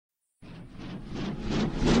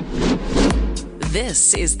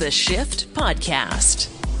This is the Shift Podcast.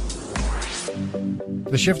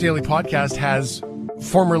 The Shift Daily Podcast has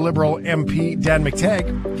former Liberal MP Dan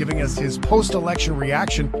McTeague giving us his post-election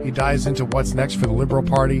reaction. He dives into what's next for the Liberal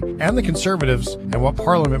Party and the Conservatives and what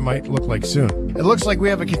Parliament might look like soon. It looks like we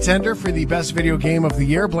have a contender for the best video game of the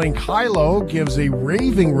year. Blaine Kylo gives a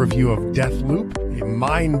raving review of Deathloop, a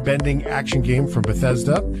mind-bending action game from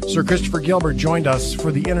Bethesda. Sir Christopher Gilbert joined us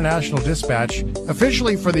for the International Dispatch,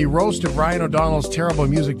 officially for the roast of Ryan O'Donnell's terrible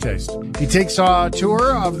music taste. He takes a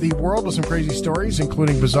tour of the world with some crazy stories,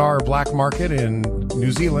 including bizarre black market in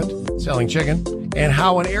New Zealand selling chicken, and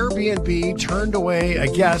how an Airbnb turned away a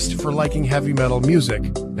guest for liking heavy metal music.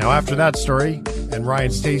 Now, after that story and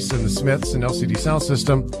Ryan's taste in the Smiths and LCD sound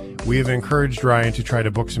system, we have encouraged Ryan to try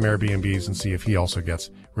to book some Airbnbs and see if he also gets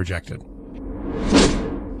rejected.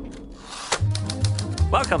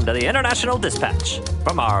 Welcome to the International Dispatch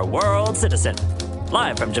from our world citizen.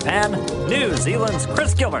 Live from Japan, New Zealand's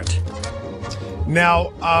Chris Gilbert.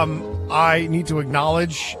 Now, I need to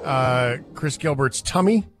acknowledge Chris Gilbert's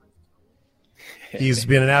tummy. He's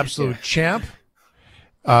been an absolute champ.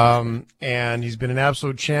 And he's been an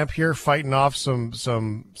absolute champ here, fighting off some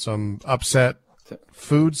upset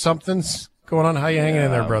food somethings going on. How you hanging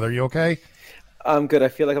in there, brother? You okay? I'm good. I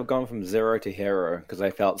feel like I've gone from zero to hero because I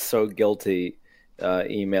felt so guilty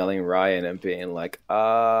emailing Ryan and being like,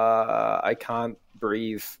 I can't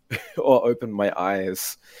breathe or open my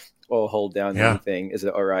eyes or hold down anything. Is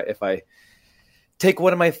it all right if I take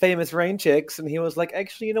one of my famous rain checks? And he was like,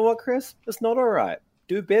 actually, you know what, Chris? It's not all right.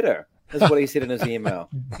 Do better. That's what he said in his email.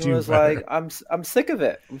 He was like, I'm sick of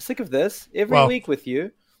it. I'm sick of this every week with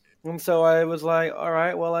you. And so I was like, all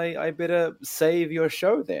right, well, I better save your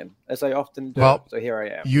show then, as I often do. Well, so here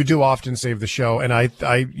I am. You do often save the show, and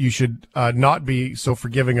you should not be so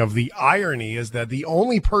forgiving of the irony is that the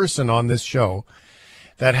only person on this show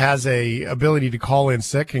that has a ability to call in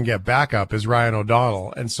sick and get backup is Ryan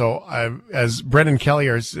O'Donnell. And so as Brendan Kelly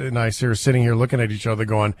and I are sitting here looking at each other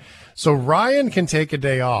going, so Ryan can take a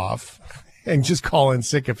day off and just call in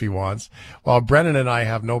sick if he wants, while Brendan and I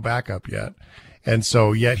have no backup yet. And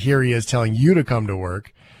so yet here he is telling you to come to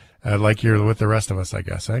work like you're with the rest of us, I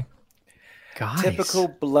guess, eh? Guys. Typical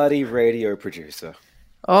bloody radio producer.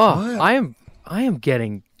 Oh, what? I am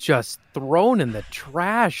getting just thrown in the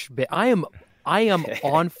trash. I am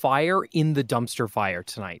on fire in the dumpster fire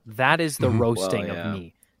tonight. That is the roasting of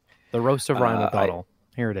me. The roast of Ryan O'Donnell.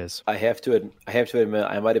 Here it is. I have to admit,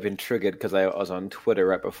 I might have been triggered because I was on Twitter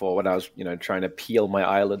right before when I was, trying to peel my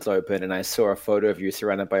eyelids open, and I saw a photo of you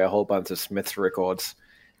surrounded by a whole bunch of Smiths records,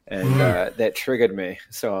 and that triggered me.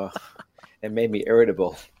 So it made me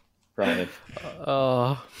irritable, Brian.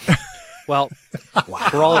 Well,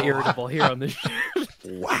 we're all irritable here on this show.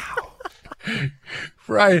 Wow.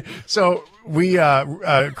 Right. So we,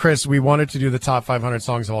 Chris, we wanted to do the top 500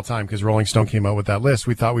 songs of all time because Rolling Stone came out with that list.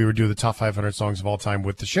 We thought we would do the top 500 songs of all time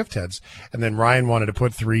with the Shift Heads. And then Ryan wanted to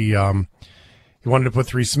put three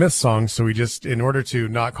Smith songs. So we just, in order to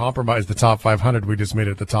not compromise the top 500, we just made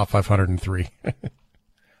it the top 503.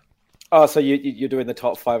 Oh, so you're doing the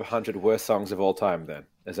top 500 worst songs of all time then?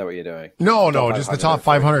 Is that what you're doing? No, just the top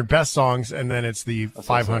 500 best songs. And then it's the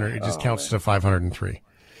 500. It just counts to 503.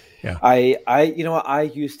 Yeah.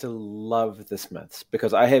 I used to love the Smiths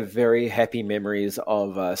because I have very happy memories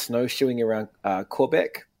of snowshoeing around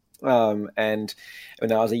Quebec. And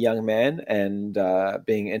when I was a young man and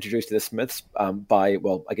being introduced to the Smiths by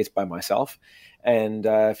myself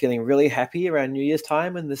and feeling really happy around New Year's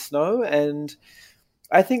time in the snow. And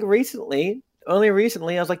I think only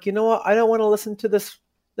recently, I was like, you know what? I don't want to listen to this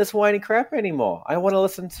whiny crap anymore. I want to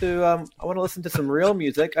listen to some real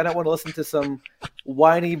music. I don't want to listen to some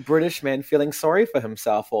whiny British man feeling sorry for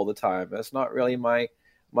himself all the time. It's not really my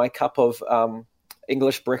cup of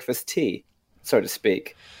English breakfast tea, so to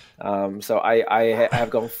speak. So I have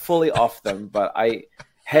gone fully off them, but I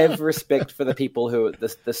have respect for the people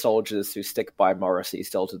the soldiers who stick by Morrissey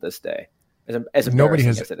still to this day. As embarrassing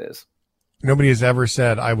as it is. Nobody has ever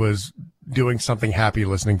said I was doing something happy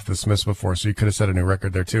listening to the Smiths before, so you could have set a new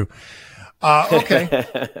record there too. Okay.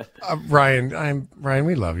 Ryan,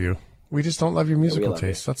 we love you. We just don't love your musical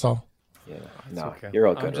taste. That's all. Yeah, no, okay. You're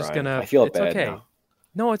all good, Ryan. I feel bad now.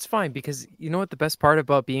 No, it's fine because you know what the best part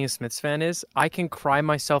about being a Smiths fan is? I can cry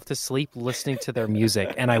myself to sleep listening to their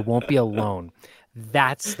music, and I won't be alone.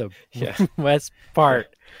 That's the best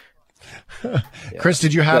part. Chris,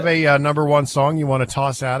 did you have a number one song you want to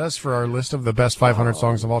toss at us for our list of the best 500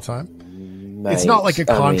 songs of all time? Mate, it's not like a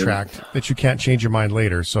contract that you can't change your mind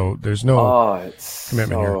later, so there's no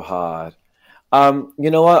commitment here. It's so hard. You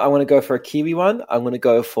know what? I want to go for a Kiwi one. I'm going to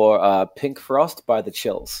go for Pink Frost by The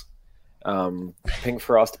Chills. Pink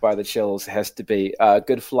Frost by the Chills has to be.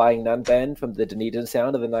 Good Flying Nun Band from the Dunedin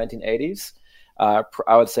sound of the 1980s. I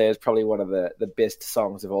would say is probably one of the best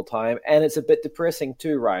songs of all time. And it's a bit depressing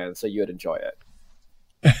too, Ryan, so you'd enjoy it.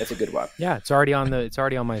 It's a good one. Yeah, it's already on my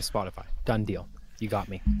Spotify. Done deal. You got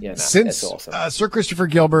me. Yeah, Since it's awesome. Sir Christopher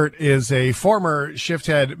Gilbert is a former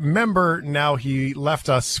Shifthead member, now he left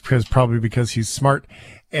us because he's smart,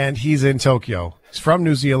 and he's in Tokyo. He's from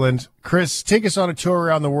New Zealand. Chris, take us on a tour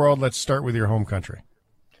around the world. Let's start with your home country.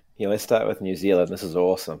 Yeah, let's start with New Zealand. This is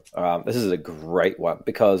awesome. This is a great one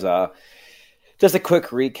because just a quick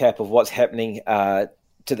recap of what's happening to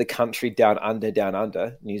the country down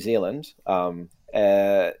under, New Zealand.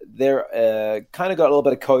 They're kind of got a little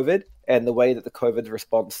bit of COVID, and the way that the COVID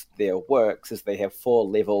response there works is they have 4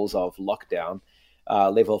 levels of lockdown.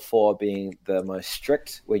 Level 4 being the most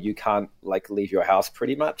strict, where you can't leave your house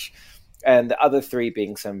pretty much, and the other 3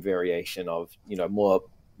 being some variation of a more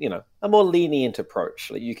lenient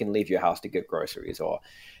approach. Like you can leave your house to get groceries, or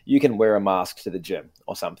you can wear a mask to the gym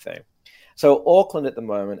or something. So Auckland at the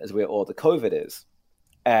moment is where all the COVID is.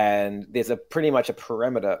 And there's pretty much a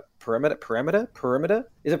perimeter. There's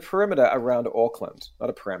a perimeter around Auckland,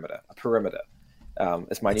 not a parameter, a perimeter.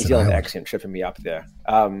 It's my New Zealand accent tripping me up there.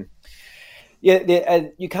 And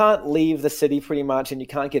you can't leave the city pretty much, and you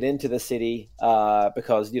can't get into the city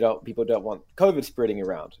because people don't want COVID spreading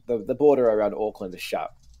around. The border around Auckland is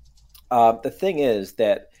shut. The thing is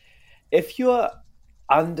that if you're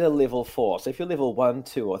under level 4, so if you're level 1,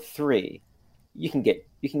 2, or 3, you can get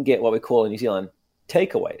what we call in New Zealand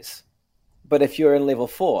takeaways. But if you're in level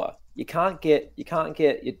 4, you can't get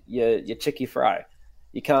your chicky fry,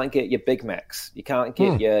 you can't get your Big Macs, you can't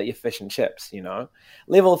get your fish and chips.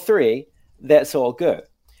 Level 3, that's all good.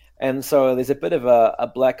 And so there's a bit of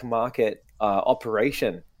a black market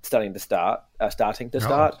operation starting to start.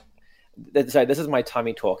 Sorry, this is my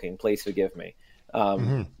tummy talking, please forgive me.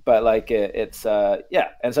 But it's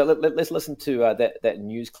and so let's listen to that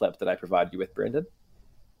news clip that I provided you with, Brendan.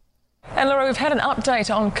 And Laura, we've had an update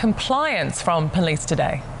on compliance from police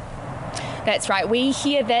today. That's right. We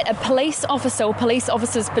hear that police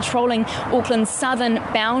officers patrolling Auckland's southern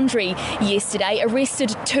boundary yesterday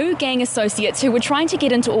arrested 2 gang associates who were trying to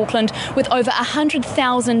get into Auckland with over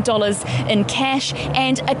 $100,000 in cash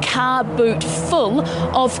and a car boot full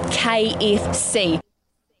of KFC.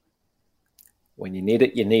 When you need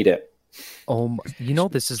it, you need it. Oh,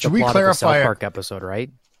 this is the plot of the South Park episode, right?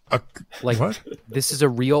 What?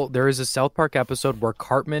 There is a South Park episode where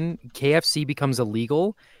KFC becomes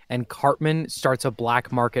illegal and Cartman starts a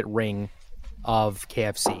black market ring of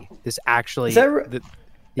KFC. This actually... Is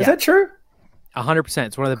that true? 100%.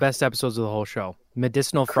 It's one of the best episodes of the whole show.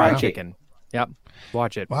 Medicinal fried chicken. Yep.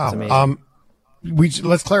 Watch it. Wow. It's amazing.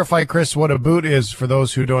 Let's clarify, Chris, what a boot is for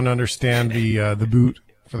those who don't understand the boot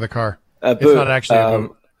for the car. It's not actually a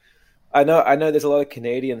boot. I know there's a lot of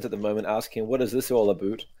Canadians at the moment asking, what is this all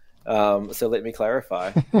about? So let me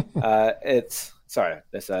clarify. That's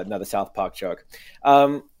another South Park joke.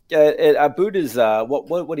 A boot is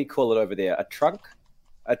what do you call it over there? A trunk?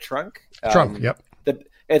 A trunk? Trunk, yep.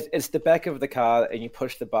 It's the back of the car, and you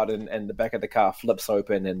push the button, and the back of the car flips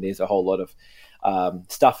open, and there's a whole lot of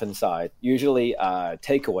stuff inside. Usually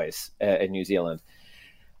takeaways in New Zealand.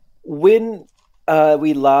 When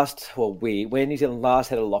New Zealand last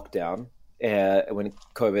had a lockdown, when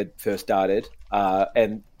COVID first started,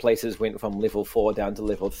 and places went from level 4 down to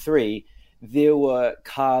level 3, there were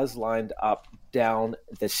cars lined up down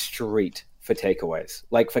the street for takeaways,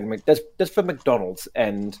 just for McDonald's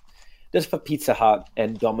and just for Pizza Hut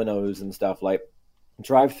and Domino's and stuff. Like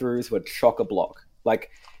drive-throughs were chock-a-block.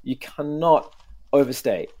 You cannot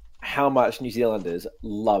overstate how much New Zealanders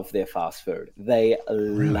love their fast food. They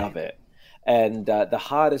love it. And the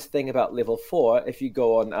hardest thing about level 4, if you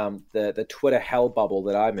go on the Twitter hell bubble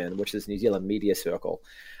that I'm in, which is New Zealand Media Circle,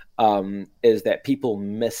 is that people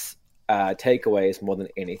miss takeaways more than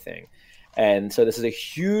anything. And so this is a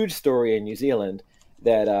huge story in New Zealand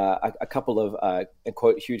that a couple of,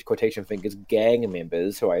 huge quotation fingers, gang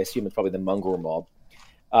members, who I assume is probably the mongrel mob,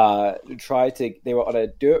 they were on a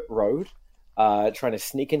dirt road trying to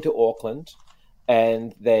sneak into Auckland,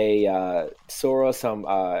 and they saw some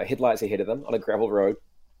headlights ahead of them on a gravel road,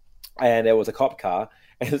 and there was a cop car,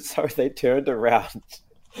 and so they turned around,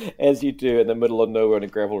 as you do in the middle of nowhere on a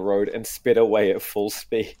gravel road, and sped away at full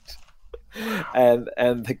speed. And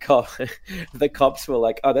the cops were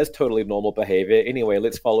like, oh, that's totally normal behavior. Anyway,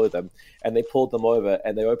 let's follow them. And they pulled them over,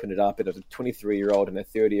 and they opened it up, and it was a 23-year-old and a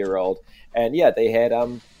 30-year-old. And yeah, they had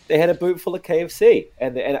a boot full of KFC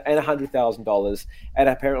and $100,000, and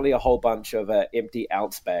apparently a whole bunch of empty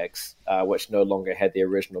ounce bags, which no longer had the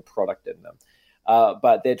original product in them.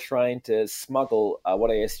 but they're trying to smuggle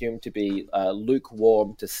what I assume to be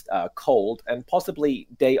lukewarm to cold and possibly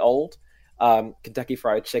day-old Kentucky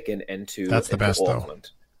Fried Chicken into Auckland.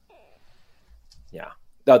 Yeah,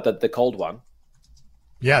 the cold one.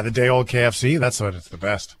 Yeah, the day-old KFC. That's what it's the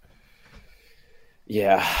best.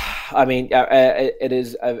 Yeah, I mean, it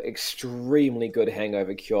is an extremely good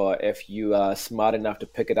hangover cure if you are smart enough to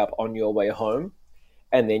pick it up on your way home,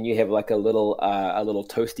 and then you have like a little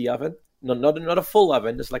toasty oven, not a full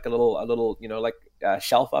oven, just like a little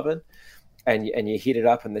shelf oven, and you heat it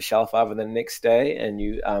up in the shelf oven the next day, and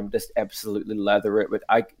you just absolutely lather it with.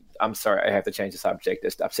 I'm sorry, I have to change the subject.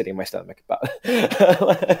 It's upsetting my stomach, but it's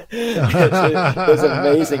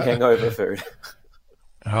amazing hangover food.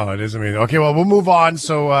 Oh, it is amazing. Okay, well, we'll move on.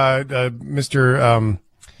 So, Mr.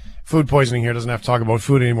 Food Poisoning here doesn't have to talk about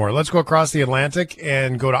food anymore. Let's go across the Atlantic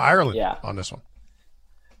and go to Ireland on this one.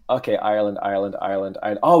 Okay, Ireland.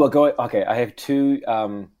 Oh, we're going. Okay, I have two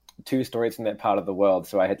stories from that part of the world,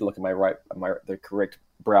 so I had to look at the correct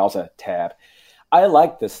browser tab. I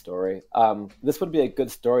like this story. This would be a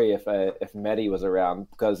good story if Maddie was around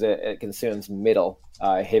because it concerns metal,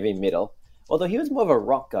 heavy metal. Although he was more of a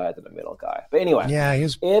rock guy than a metal guy. But anyway. Yeah, he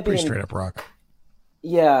was pretty straight up rock.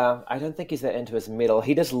 Yeah, I don't think he's that into his metal.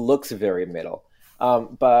 He just looks very metal.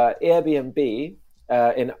 But Airbnb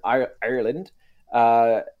in Ireland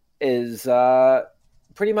is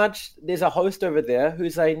pretty much, there's a host over there who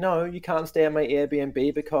say, no, you can't stay at my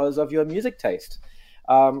Airbnb because of your music taste.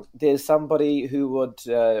 There's somebody who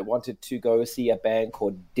wanted to go see a band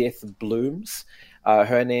called Death Blooms.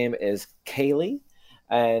 Her name is Kaylee.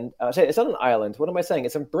 And it's not an island. What am I saying?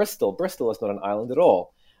 It's in Bristol. Bristol is not an island at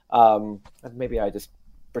all. Maybe I just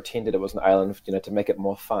pretended it was an island, to make it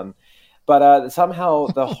more fun. But somehow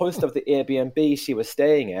the host of the Airbnb she was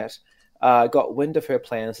staying at got wind of her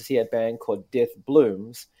plans to see a band called Death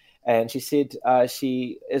Blooms. And she said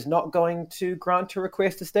she is not going to grant her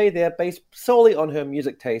request to stay there based solely on her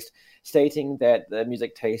music taste, stating that the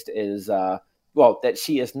music taste is, that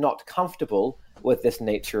she is not comfortable with this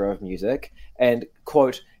nature of music, and,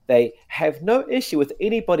 quote, they have no issue with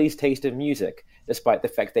anybody's taste in music, despite the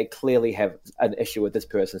fact they clearly have an issue with this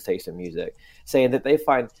person's taste in music, saying that they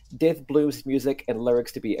find Death Blooms' music and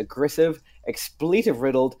lyrics to be aggressive,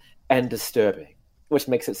 expletive-riddled, and disturbing, which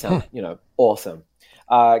makes it sound, awesome.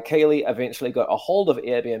 Kaylee eventually got a hold of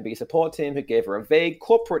Airbnb support team who gave her a vague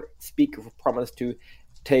corporate speak promise to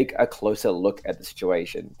take a closer look at the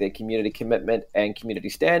situation. Their community commitment and community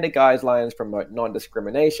standard guidelines promote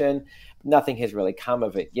non-discrimination. Nothing has really come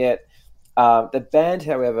of it yet. The band,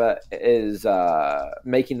 however, is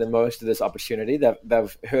making the most of this opportunity.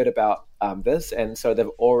 They've heard about this, and so they've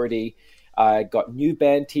already got new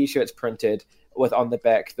band T-shirts printed with on the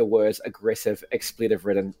back the words aggressive,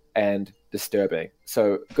 expletive-ridden, and disturbing.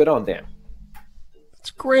 So good on them.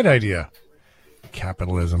 It's a great idea.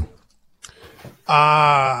 Capitalism.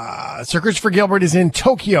 Sir Christopher Gilbert is in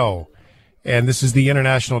Tokyo, and this is the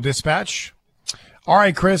International Dispatch. All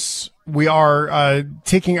right, Chris, we are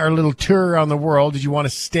taking our little tour around the world. Did you want to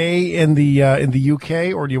stay in the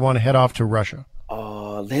UK, or do you want to head off to Russia?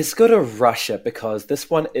 Oh, let's go to Russia because this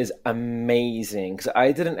one is amazing. Because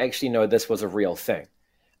I didn't actually know this was a real thing.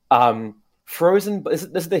 Frozen. This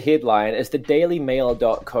is the headline. It's the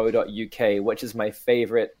dailymail.co.uk, which is my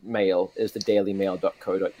favorite mail. Is the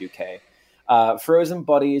dailymail.co.uk. Frozen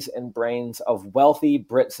bodies and brains of wealthy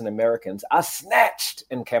Brits and Americans are snatched,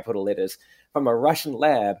 in capital letters, from a Russian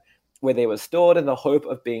lab where they were stored in the hope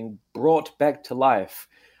of being brought back to life.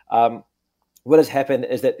 What has happened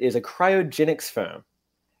is that there's a cryogenics firm,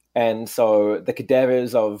 and so the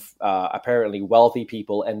cadavers of apparently wealthy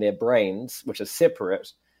people and their brains, which are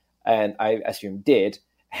separate, and I assume dead,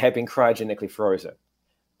 have been cryogenically frozen.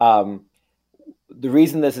 The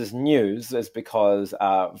reason this is news is because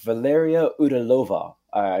Valeria Udalova,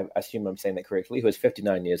 I assume I'm saying that correctly, who is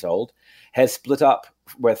 59 years old, has split up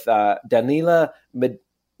with Danila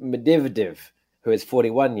Medvedev, who is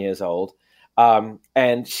 41 years old,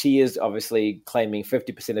 and she is obviously claiming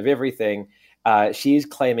 50% of everything. She is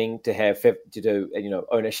claiming to have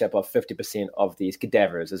ownership of 50% of these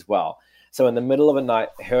cadavers as well. So in the middle of the night,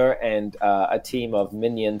 her and a team of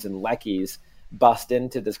minions and lackeys bust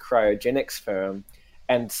into this cryogenics firm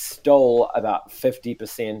and stole about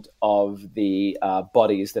 50% of the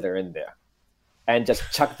bodies that are in there and just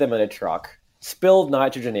chucked them in a truck, spilled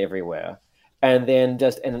nitrogen everywhere, and then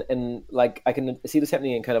just in like I can see this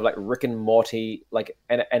happening in kind of like Rick and Morty like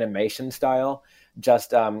animation style,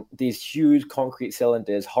 just these huge concrete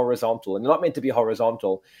cylinders, horizontal, and not meant to be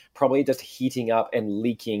horizontal, probably just heating up and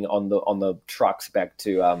leaking on the trucks back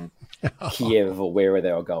to Kiev or wherever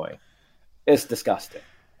they were going. It's disgusting.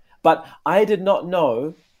 But I did not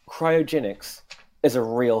know cryogenics is a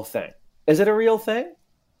real thing. Is it a real thing?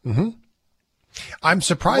 Mm-hmm. I'm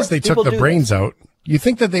surprised they took the brains out. You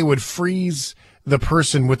think that they would freeze the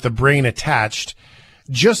person with the brain attached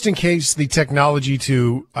just in case the technology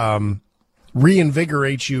to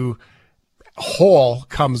reinvigorate you whole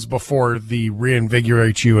comes before the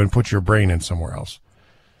reinvigorate you and put your brain in somewhere else.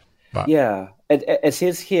 But. Yeah. It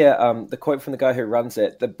says here, the quote from the guy who runs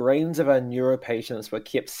it, the brains of our neuro patients were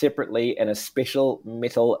kept separately in a special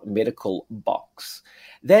metal medical box.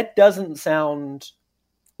 That doesn't sound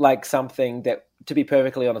like something that, to be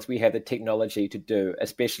perfectly honest, we have the technology to do,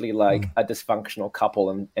 especially like a dysfunctional couple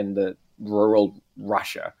in the rural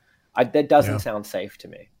Russia. That doesn't sound safe to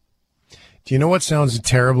me. Do you know what sounds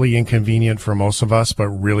terribly inconvenient for most of us, but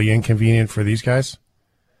really inconvenient for these guys?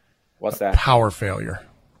 What's that? Power failure.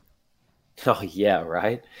 Oh, yeah,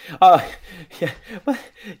 right? Yeah. But,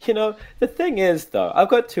 the thing is, though, I've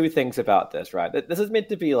got two things about this, right? This is meant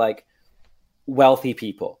to be like wealthy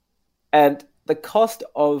people. And the cost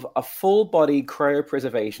of a full body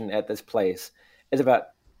cryopreservation at this place is about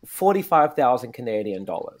 45,000 Canadian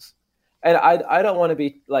dollars. And I don't want to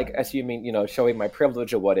be like assuming, showing my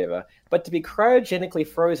privilege or whatever, but to be cryogenically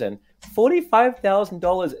frozen,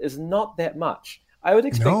 $45,000 is not that much. I would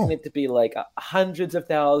expect it to be like hundreds of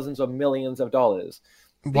thousands or millions of dollars.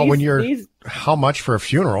 Well, how much for a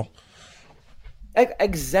funeral?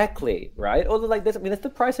 Exactly, right? Or like this, that's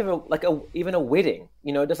the price of even a wedding.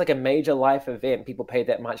 Just like a major life event, people pay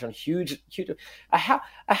that much on huge. A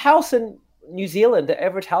house in New Zealand, the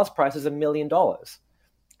average house price is $1 million,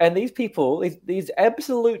 and these people, these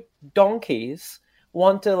absolute donkeys,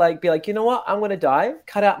 want to be like, you know what? I'm going to die.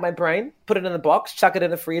 Cut out my brain, put it in the box, chuck it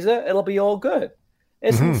in the freezer. It'll be all good.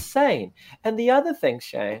 It's insane. And the other thing,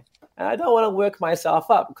 Shane, and I don't want to work myself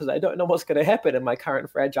up because I don't know what's going to happen in my current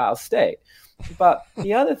fragile state. But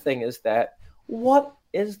the other thing is that what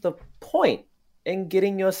is the point in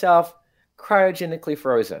getting yourself cryogenically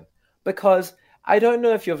frozen? Because I don't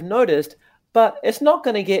know if you've noticed, but it's not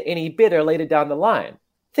going to get any better later down the line.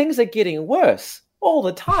 Things are getting worse all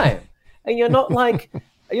the time. And you're not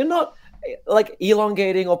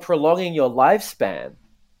elongating or prolonging your lifespan.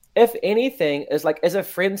 If anything, is like, as a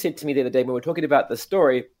friend said to me the other day when we were talking about the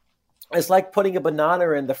story, it's like putting a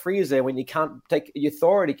banana in the freezer when you can't you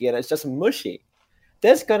thaw it again. It's just mushy.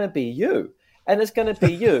 There's going to be you. And it's going to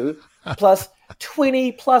be you plus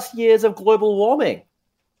 20 plus years of global warming.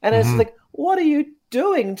 And it's like, what are you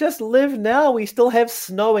doing? Just live now. We still have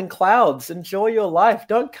snow and clouds. Enjoy your life.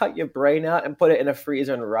 Don't cut your brain out and put it in a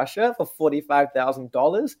freezer in Russia for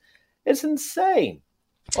 $45,000. It's insane.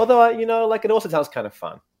 Although, it also sounds kind of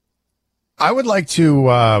fun. I would like to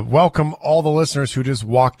welcome all the listeners who just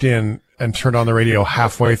walked in and turned on the radio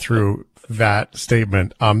halfway through that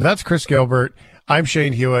statement. That's Chris Gilbert. I'm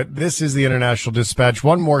Shane Hewitt. This is the International Dispatch.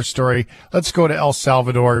 One more story. Let's go to El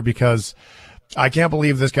Salvador because I can't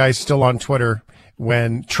believe this guy's still on Twitter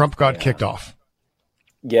when Trump got kicked off.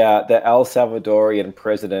 Yeah, the El Salvadorian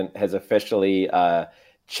president has officially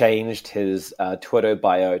changed his Twitter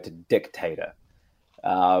bio to dictator.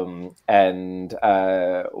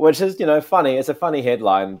 Which is, funny. It's a funny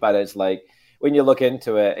headline, but it's like, when you look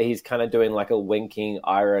into it, he's kind of doing like a winking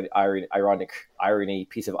irony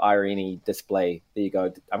piece of irony display. There you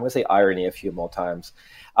go. I'm going to say irony a few more times.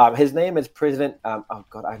 His name is President, I'm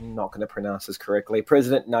not going to pronounce this correctly.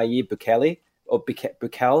 President Nayib Bukele, or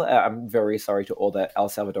Bukele. I'm very sorry to all the El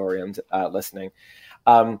Salvadorians listening.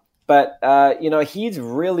 But he's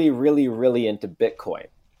really, really, really into Bitcoin.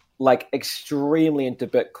 Like extremely into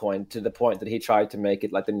Bitcoin to the point that he tried to make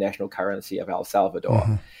it like the national currency of El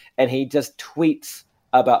Salvador. And he just tweets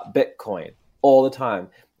about Bitcoin all the time.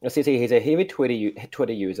 He's a heavy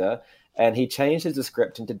Twitter user, and he changed his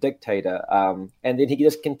description to dictator. And then he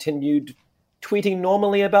just continued tweeting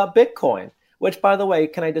normally about Bitcoin, which, by the way,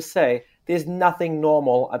 can I just say, there's nothing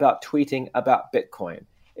normal about tweeting about Bitcoin.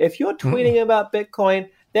 If you're tweeting about Bitcoin,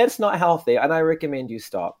 that's not healthy, and I recommend you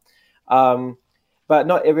stop. But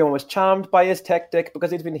not everyone was charmed by his tactic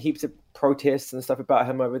because there's been heaps of protests and stuff about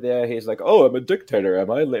him over there. He's like, oh, I'm a dictator, am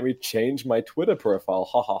I? Let me change my Twitter profile.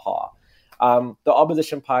 Ha, ha, ha. The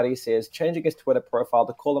opposition party says changing his Twitter profile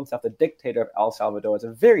to call himself the dictator of El Salvador is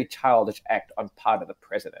a very childish act on part of the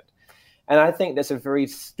president. And I think that's a very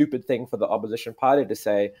stupid thing for the opposition party to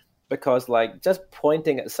say because, just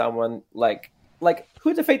pointing at someone like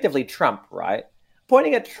who's effectively Trump, right?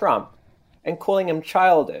 Pointing at Trump and calling him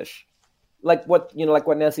childish, like what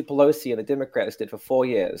Nancy Pelosi and the Democrats did for 4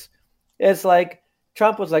 years. It's like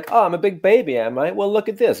Trump was like, oh, I'm a big baby, am I? Well, look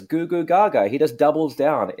at this, goo goo gaga. He just doubles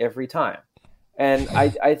down every time. And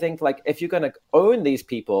I think if you're going to own these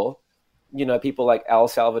people, people like El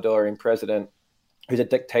Salvadorian president who's a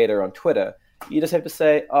dictator on Twitter, you just have to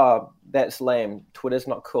say, oh, that's lame. Twitter's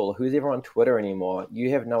not cool. Who's ever on Twitter anymore?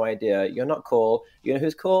 You have no idea. You're not cool. You know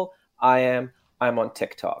who's cool? I am. I'm on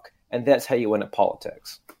TikTok. And that's how you win at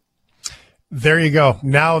politics. There you go.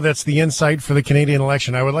 Now that's the insight for the Canadian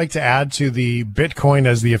election. I would like to add to the Bitcoin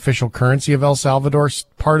as the official currency of El Salvador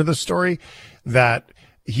part of the story that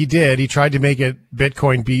he tried to make it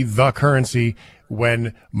Bitcoin be the currency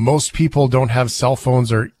when most people don't have cell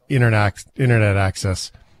phones or internet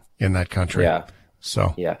access in that country. Yeah.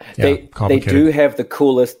 So they do have the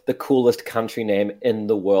coolest country name in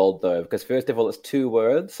the world though, because first of all it's 2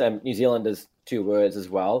 words, and New Zealand is 2 words as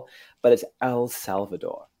well, but it's El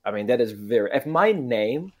Salvador. I mean, that is if my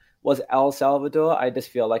name was El Salvador, I just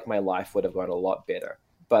feel like my life would have gone a lot better.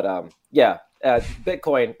 But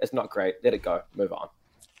Bitcoin is not great. Let it go. Move on.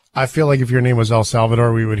 I feel like if your name was El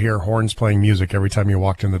Salvador, we would hear horns playing music every time you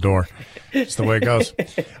walked in the door. It's the way it goes.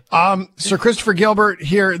 Sir Christopher Gilbert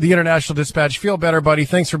here at the International Dispatch. Feel better, buddy.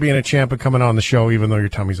 Thanks for being a champ and coming on the show, even though your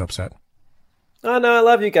tummy's upset. Oh, no, I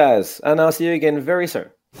love you guys. And I'll see you again very soon.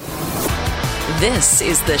 This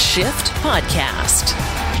is the Shift Podcast.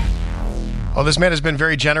 Well, this man has been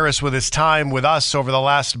very generous with his time with us over the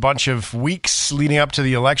last bunch of weeks leading up to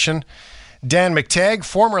the election. Dan McTeague,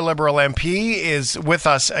 former Liberal MP, is with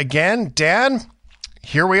us again. Dan,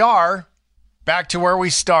 here we are, back to where we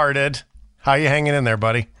started. How you hanging in there,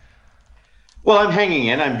 buddy? Well, I'm hanging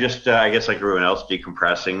in. I'm just, I guess, like everyone else,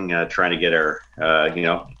 decompressing, trying to get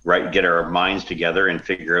get our minds together and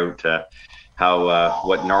figure out how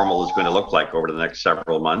what normal is going to look like over the next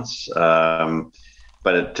several months.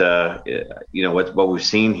 But what we've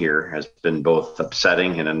seen here has been both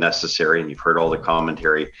upsetting and unnecessary, and you've heard all the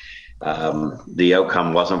commentary. The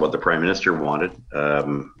outcome wasn't what the Prime Minister wanted,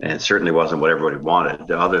 and it certainly wasn't what everybody wanted,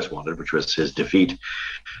 the others wanted, which was his defeat.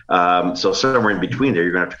 So somewhere in between there,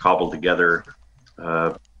 you're going to have to cobble together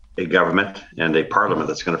a government and a parliament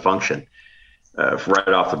that's going to function. Right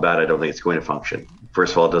off the bat, I don't think it's going to function.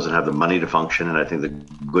 First of all, it doesn't have the money to function, and I think the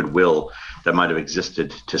goodwill that might have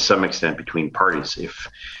existed to some extent between parties, if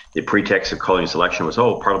the pretext of calling this election was,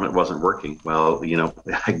 Parliament wasn't working. Well,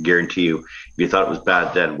 I guarantee you, if you thought it was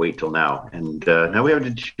bad then, wait till now. And now we have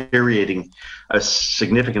a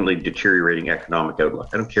significantly deteriorating economic outlook.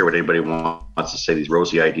 I don't care what anybody wants to say, these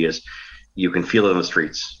rosy ideas. You can feel it in the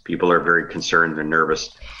streets. People are very concerned and nervous.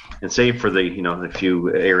 And save for the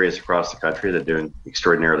few areas across the country that are doing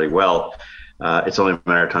extraordinarily well, it's only a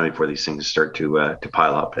matter of time before these things start to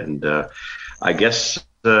pile up. And I guess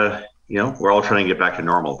we're all trying to get back to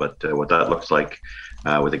normal, but what that looks like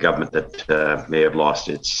with a government that may have lost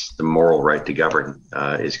the moral right to govern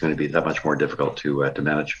is going to be that much more difficult to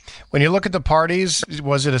manage. When you look at the parties,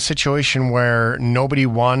 was it a situation where nobody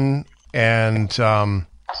won and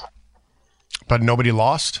but nobody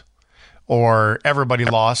lost? Or everybody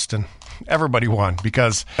lost and everybody won?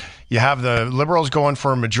 Because you have the Liberals going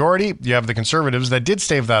for a majority. You have the Conservatives that did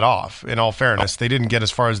stave that off, in all fairness. They didn't get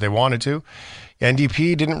as far as they wanted to.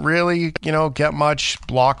 NDP didn't really, get much.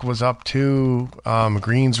 Bloc was up too.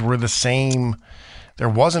 Greens were the same. There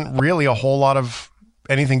wasn't really a whole lot of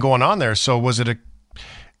anything going on there. So was it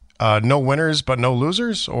no winners but no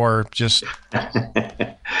losers, or just...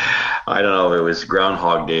 I don't know. It was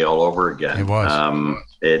Groundhog Day all over again. It was.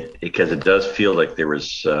 Because it does feel like there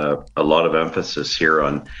was a lot of emphasis here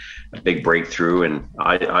on a big breakthrough, and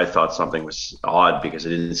I thought something was odd because I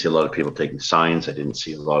didn't see a lot of people taking signs. I didn't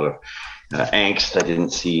see a lot of angst. I didn't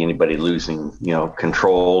see anybody losing,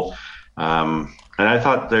 control. And I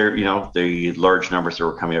thought the large numbers that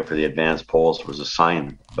were coming up for the advanced polls was a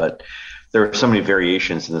sign, but there are so many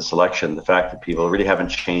variations in this election. The fact that people really haven't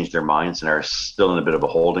changed their minds and are still in a bit of a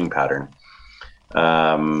holding pattern,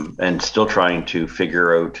 and still trying to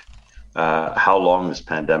figure out how long this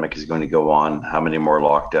pandemic is going to go on, how many more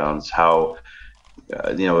lockdowns, how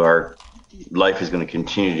our life is going to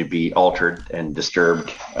continue to be altered and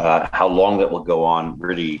disturbed, how long that will go on.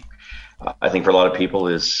 Really, I think for a lot of people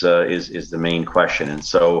is the main question. And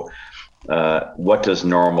so, what does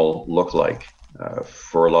normal look like?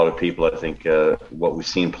 For a lot of people, I think what we've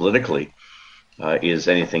seen politically is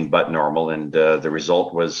anything but normal. And the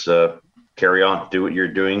result was carry on, do what you're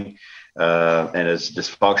doing. And as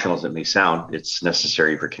dysfunctional as it may sound, it's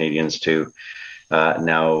necessary for Canadians to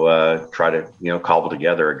now try to cobble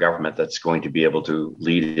together a government that's going to be able to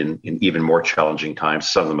lead in even more challenging times.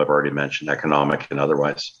 Some of them I've already mentioned, economic and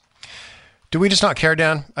otherwise. Do we just not care,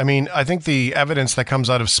 Dan? I mean, I think the evidence that comes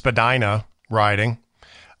out of Spadina riding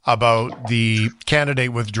about the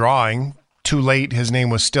candidate withdrawing too late, his name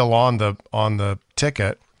was still on the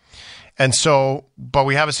ticket. And so, but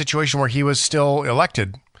we have a situation where he was still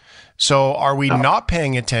elected. So are we not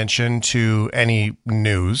paying attention to any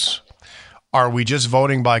news? Are we just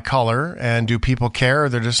voting by color? And do people care?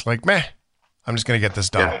 They're just like, meh, I'm just going to get this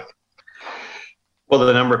done. Yeah. Well,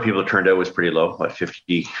 the number of people who turned out was pretty low,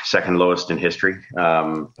 52nd lowest in history.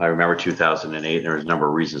 I remember 2008, there was a number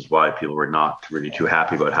of reasons why people were not really too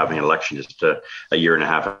happy about having an election just a year and a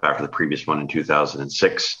half after the previous one in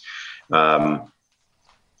 2006.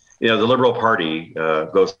 The Liberal Party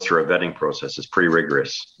goes through a vetting process. It's pretty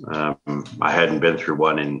rigorous. I hadn't been through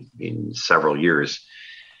one in several years,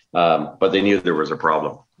 but they knew there was a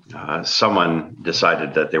problem. Someone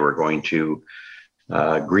decided that they were going to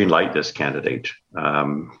green light this candidate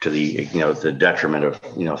to the detriment of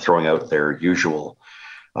throwing out their usual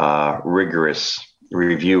rigorous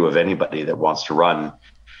review of anybody that wants to run.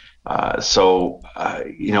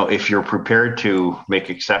 If you're prepared to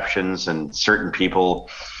make exceptions and certain people,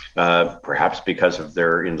 perhaps because of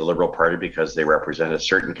they're in the Liberal Party, because they represent a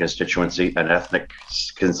certain constituency, an ethnic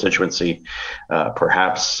constituency,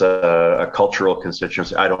 perhaps a cultural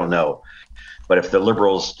constituency, I don't know. But if the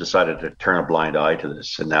Liberals decided to turn a blind eye to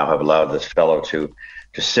this and now have allowed this fellow to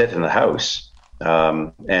sit in the House,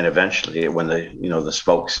 and eventually when the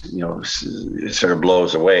smoke sort of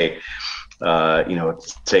blows away,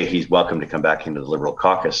 say he's welcome to come back into the Liberal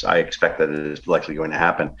caucus, I expect that it is likely going to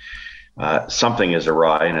happen. Something is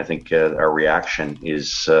awry, and I think our reaction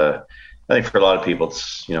is, I think for a lot of people,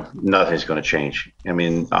 it's, nothing's going to change. I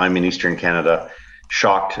mean, I'm in Eastern Canada,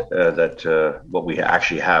 shocked that what we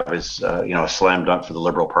actually have is, a slam dunk for the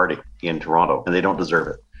Liberal Party in Toronto, and they don't deserve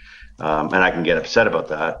it. And I can get upset about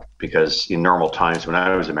that because in normal times when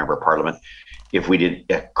I was a member of Parliament, if we did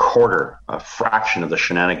a fraction of the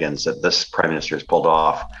shenanigans that this Prime Minister has pulled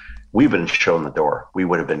off, we've been shown the door. We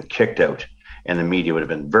would have been kicked out, and the media would have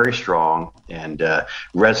been very strong and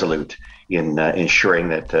resolute in ensuring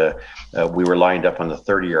that we were lined up on the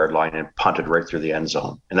 30-yard line and punted right through the end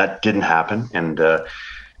zone. And that didn't happen. And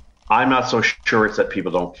I'm not so sure it's that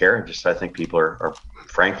people don't care. I think people are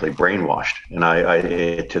frankly brainwashed. And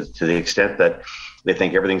I to the extent that they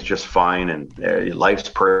think everything's just fine and life's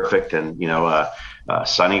perfect and,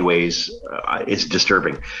 sunny ways, it's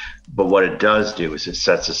disturbing. But what it does do is it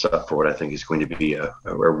sets us up for what I think is going to be a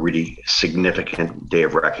really significant day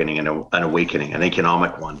of reckoning and an awakening, an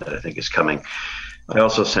economic one that I think is coming. I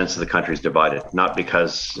also sense that the country is divided, not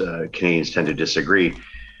because Canadians tend to disagree,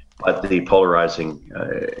 but the polarizing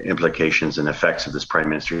implications and effects of this Prime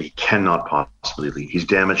Minister. He cannot possibly lead. He's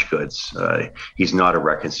damaged goods. He's not a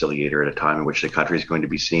reconciliator at a time in which the country is going to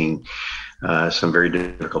be seeing some very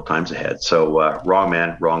difficult times ahead. So wrong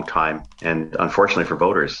man, wrong time. And unfortunately for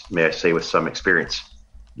voters, may I say with some experience,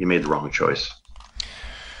 you made the wrong choice.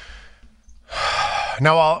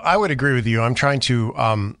 Now, I would agree with you. I'm trying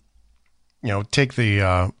to, take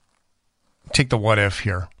the what if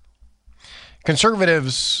here.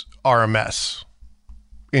 Conservatives are a mess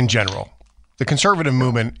in general. The conservative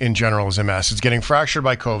movement in general is a mess. It's getting fractured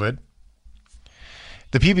by COVID.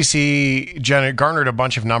 The PPC garnered a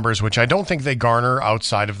bunch of numbers, which I don't think they garner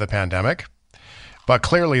outside of the pandemic. But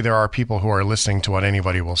clearly there are people who are listening to what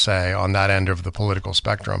anybody will say on that end of the political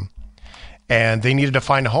spectrum. And they needed to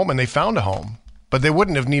find a home, and they found a home. But they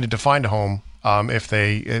wouldn't have needed to find a home if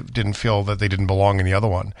they didn't feel that they didn't belong in the other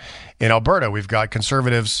one. In Alberta, we've got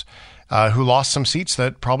conservatives who lost some seats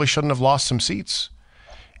that probably shouldn't have lost some seats.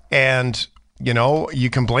 And, you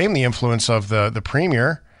can blame the influence of the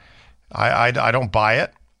premier. I don't buy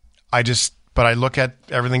it. But I look at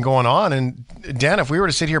everything going on. And Dan, if we were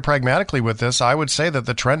to sit here pragmatically with this, I would say that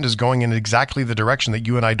the trend is going in exactly the direction that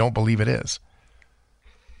you and I don't believe it is.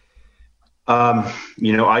 I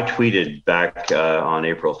tweeted back on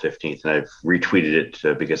April 15th, and I've retweeted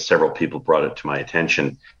it because several people brought it to my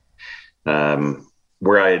attention,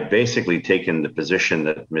 where I had basically taken the position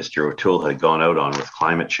that Mr. O'Toole had gone out on with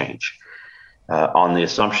climate change, on the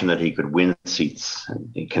assumption that he could win seats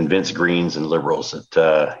and convince Greens and Liberals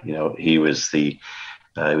that he was he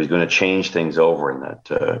was going to change things over, and that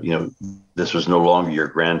this was no longer your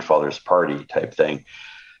grandfather's party type thing.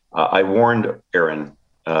 I warned Aaron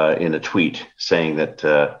in a tweet saying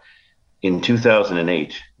that in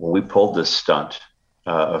 2008, when we pulled this stunt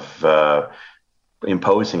of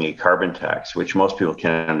imposing a carbon tax, which most people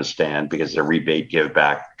can understand because a rebate give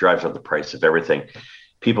back drives up the price of everything,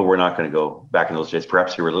 people were not going to go back in those days.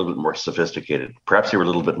 Perhaps they were a little bit more sophisticated. Perhaps they were a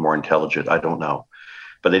little bit more intelligent. I don't know.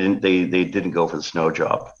 But they didn't go for the snow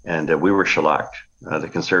job. And we were shellacked. The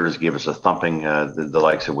Conservatives gave us a thumping, the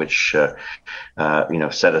likes of which, set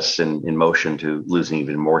us in motion to losing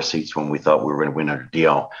even more seats when we thought we were going to win our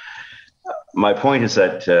deal. My point is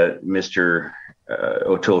that Mr.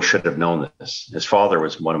 O'Toole should have known this. His father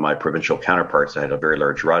was one of my provincial counterparts. I had a very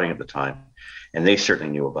large riding at the time, and they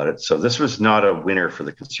certainly knew about it. So this was not a winner for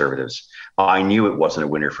the Conservatives. I knew it wasn't a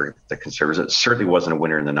winner for the Conservatives. It certainly wasn't a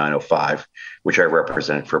winner in the 905, which I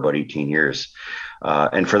represented for about 18 years.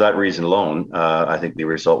 And for that reason alone, I think the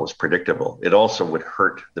result was predictable. It also would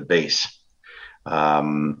hurt the base.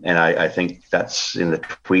 And I think that's in the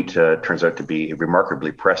tweet turns out to be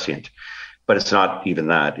remarkably prescient. But it's not even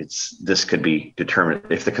that. This could be determined.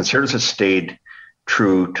 If the Conservatives had stayed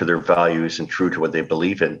true to their values and true to what they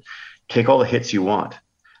believe in, take all the hits you want,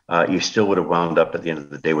 you still would have wound up at the end of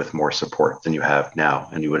the day with more support than you have now.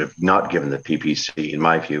 And you would have not given the PPC, in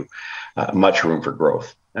my view, much room for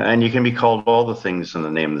growth. And you can be called all the things in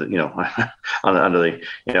the name that,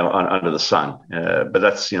 under the sun. But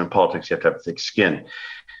that's, politics, you have to have thick skin.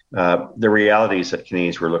 The reality is that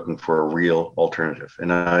Canadians were looking for a real alternative.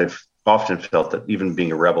 And I've often felt that even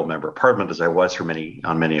being a rebel member of parliament, as I was on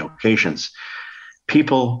many occasions,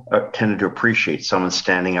 people tended to appreciate someone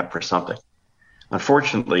standing up for something.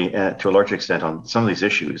 Unfortunately, to a large extent on some of these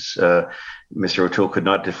issues, Mr. O'Toole could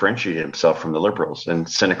not differentiate himself from the Liberals, and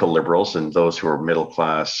cynical Liberals and those who are middle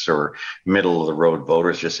class or middle of the road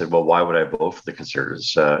voters just said, well, why would I vote for the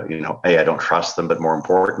Conservatives? I don't trust them, but more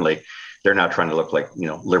importantly, they're now trying to look like,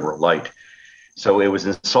 Liberal light. So it was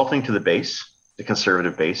insulting to the base, the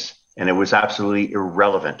Conservative base, and it was absolutely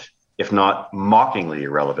irrelevant, if not mockingly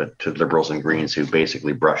irrelevant, to Liberals and Greens who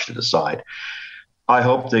basically brushed it aside. I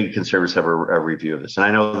hope the Conservatives have a review of this. And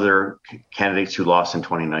I know there are candidates who lost in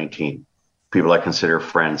 2019, people I consider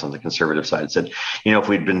friends on the Conservative side, said, if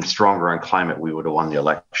we'd been stronger on climate, we would have won the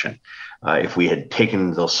election. If we had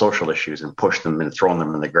taken those social issues and pushed them and thrown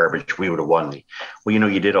them in the garbage, we would have won.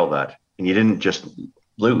 You did all that. And you didn't just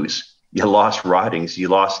lose. You lost ridings. You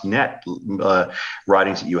lost net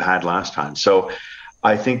ridings that you had last time. So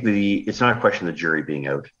I think it's not a question of the jury being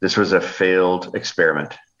out. This was a failed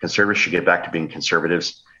experiment. Conservatives should get back to being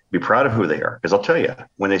Conservatives, be proud of who they are. Because I'll tell you,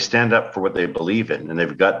 when they stand up for what they believe in and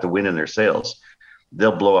they've got the win in their sails,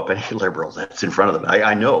 they'll blow up any Liberal that's in front of them.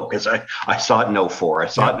 I know, because I saw it in 04. I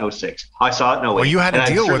saw it in 06. I saw it in 08. Well, you had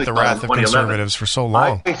to deal with the wrath of Conservatives for so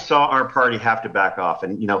long. I saw our party have to back off.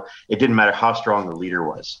 And, it didn't matter how strong the leader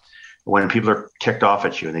was. When people are ticked off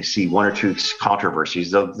at you and they see one or two controversies,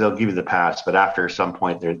 they'll give you the pass. But after some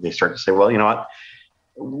point, they start to say, well, you know what?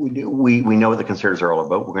 We know what the Conservatives are all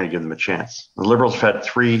about. We're going to give them a chance. The Liberals have had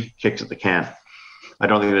 3 kicks at the can. I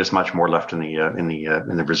don't think there's much more left in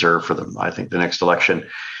the reserve for them. I think the next election,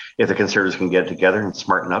 if the Conservatives can get together and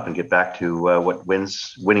smarten up and get back to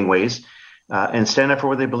winning ways, and stand up for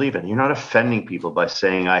what they believe in. You're not offending people by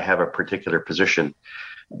saying I have a particular position.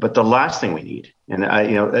 But the last thing we need,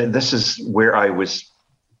 and this is where I was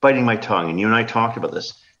biting my tongue, and you and I talked about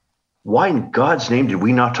this. Why in God's name did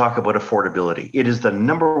we not talk about affordability? It is the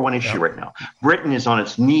number one issue right now. Britain is on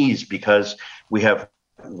its knees because we have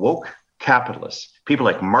woke capitalists, people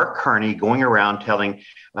like Mark Carney going around telling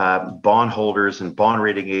bondholders and bond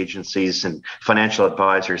rating agencies and financial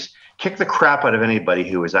advisors, kick the crap out of anybody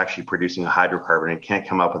who is actually producing a hydrocarbon and can't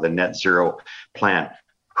come up with a net zero plan.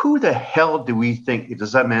 Who the hell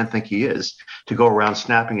does that man think he is to go around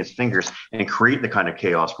snapping his fingers and create the kind of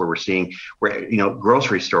chaos where we're seeing where,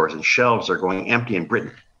 grocery stores and shelves are going empty in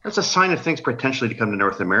Britain? That's a sign of things potentially to come to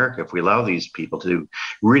North America if we allow these people to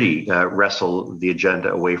really wrestle the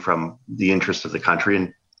agenda away from the interests of the country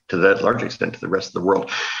and to that large extent to the rest of the world.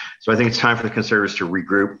 So I think it's time for the Conservatives to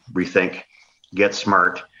regroup, rethink, get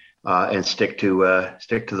smart, and stick to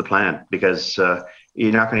the plan, because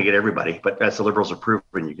you're not going to get everybody. But as the Liberals have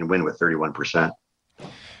proven, you can win with 31%.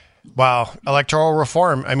 Wow. Electoral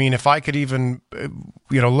reform. I mean, if I could even,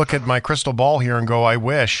 look at my crystal ball here and go, I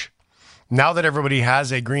wish. Now that everybody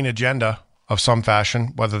has a green agenda of some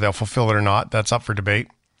fashion, whether they'll fulfill it or not, that's up for debate.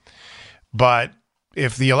 But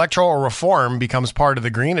if the electoral reform becomes part of the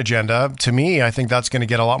green agenda, to me, I think that's going to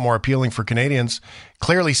get a lot more appealing for Canadians.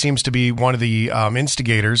 Clearly seems to be one of the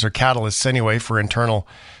instigators or catalysts anyway for internal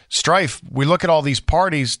strife. We look at all these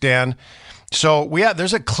parties, Dan. So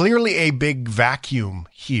there's clearly a big vacuum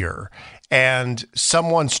here, and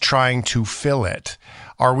someone's trying to fill it.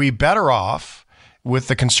 Are we better off with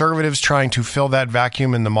the Conservatives trying to fill that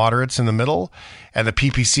vacuum and the moderates in the middle and the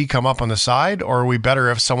PPC come up on the side? Or are we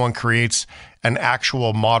better if someone creates an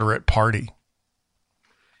actual moderate party?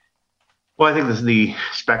 Well, I think the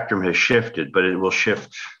spectrum has shifted, but it will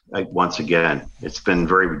shift once again. It's been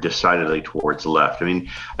very decidedly towards the left. I mean,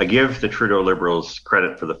 I give the Trudeau Liberals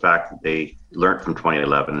credit for the fact that they learned from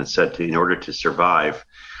 2011 and said in order to survive,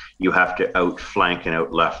 you have to outflank and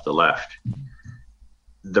outleft the left.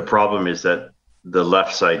 The problem is that the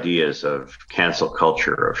left's ideas of cancel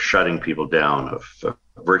culture, of shutting people down, of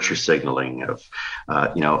virtue signaling, of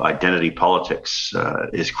identity politics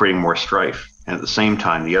is creating more strife. And at the same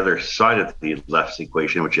time, the other side of the left's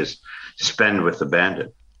equation, which is spend with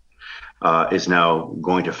abandon, is now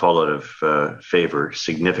going to fall out of favor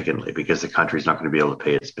significantly because the country is not going to be able to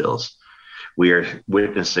pay its bills. We are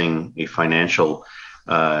witnessing a financial,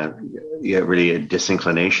 really a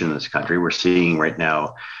disinclination in this country. We're seeing right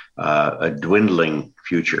now a dwindling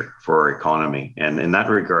future for our economy. And in that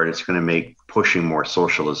regard, it's going to make pushing more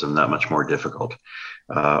socialism that much more difficult.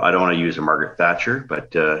 I don't want to use a Margaret Thatcher,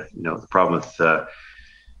 but the problem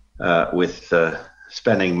with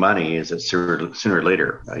spending money is that sooner or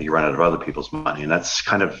later you run out of other people's money. And that's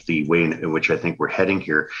kind of the way in which I think we're heading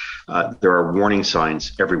here. There are warning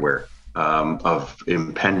signs everywhere of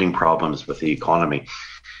impending problems with the economy.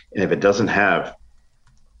 And if it doesn't have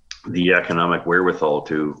the economic wherewithal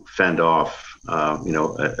to fend off,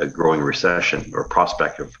 a growing recession or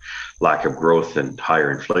prospect of lack of growth and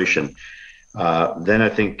higher inflation, then I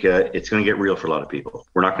think it's going to get real for a lot of people.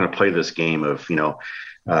 We're not going to play this game of,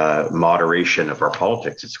 moderation of our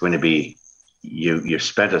politics. It's going to be, you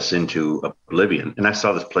spent us into oblivion. And I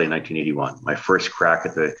saw this play in 1981, my first crack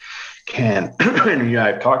at the can. And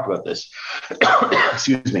I've talked about this,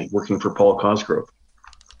 excuse me, working for Paul Cosgrove,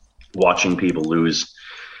 watching people lose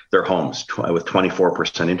their homes with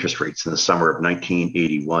 24% interest rates in the summer of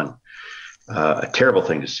 1981. A terrible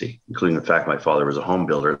thing to see, including the fact my father was a home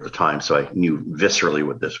builder at the time, so I knew viscerally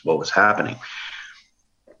what was happening.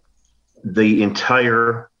 The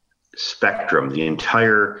entire spectrum, the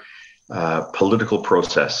entire political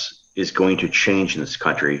process is going to change in this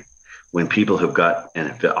country when people have got and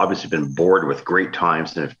have obviously been bored with great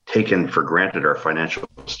times and have taken for granted our financial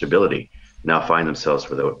stability, now find themselves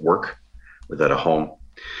without work, without a home,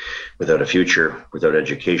 without a future, without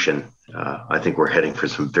education. I think we're heading for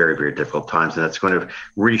some very, very difficult times, and that's going to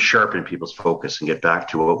really sharpen people's focus and get back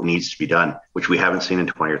to what needs to be done, which we haven't seen in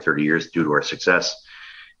 20 or 30 years due to our success.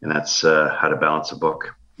 And that's how to balance a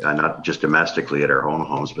book, not just domestically at our own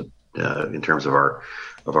homes, but in terms of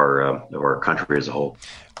our country as a whole.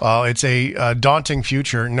 Well, it's a daunting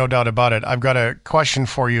future, no doubt about it. I've got a question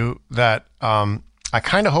for you that I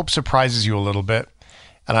kind of hope surprises you a little bit,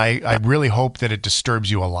 and I really hope that it disturbs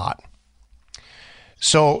you a lot.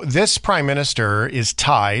 So this prime minister is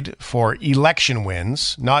tied for election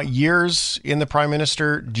wins, not years in the prime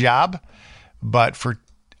minister job, but for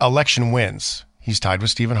election wins. He's tied with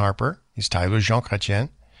Stephen Harper. He's tied with Jean Chrétien.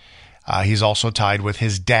 He's also tied with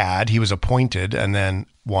his dad. He was appointed and then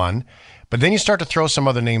won. But then you start to throw some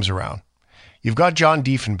other names around. You've got John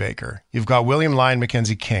Diefenbaker. You've got William Lyon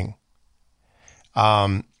Mackenzie King.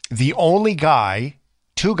 The only guy,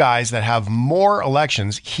 two guys that have more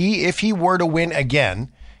elections, if he were to win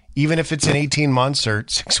again, even if it's in 18 months or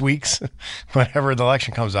 6 weeks, whenever the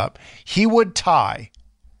election comes up, he would tie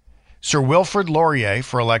Sir Wilfrid Laurier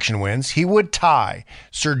for election wins. He would tie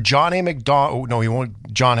Sir John A. Macdonald. No, he won't.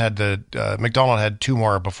 Macdonald had two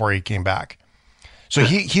more before he came back. So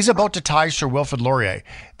he's about to tie Sir Wilfrid Laurier.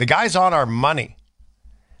 The guy's on our money.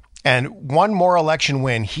 And one more election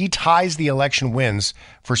win, he ties the election wins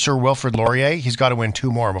for Sir Wilfrid Laurier. He's got to win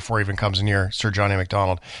two more before he even comes near Sir John A.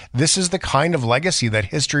 Macdonald. This is the kind of legacy that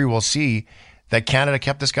history will see that Canada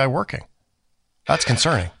kept this guy working. That's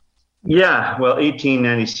concerning. Yeah, well,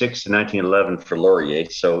 1896 to 1911 for Laurier.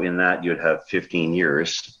 So in that you'd have 15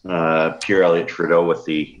 years. Pierre Elliott Trudeau with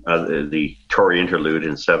the Tory interlude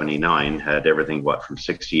in 79 had everything, from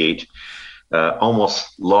 68.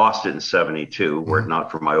 Almost lost it in 72, were it not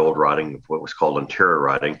for my old riding, what was called Ontario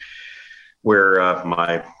riding, where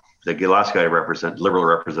the last guy Liberal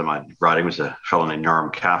represent my riding was a fellow named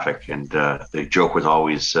Norm Kaffik, and the joke was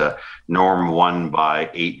always Norm won by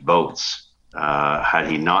 8 votes. Had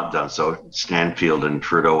he not done so, Stanfield and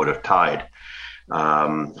Trudeau would have tied.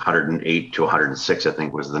 108 to 106, I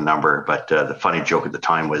think, was the number. But the funny joke at the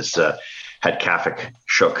time was had Kaffik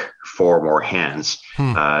shook 4 more hands,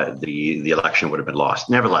 the election would have been lost.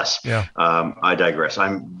 Nevertheless, I digress.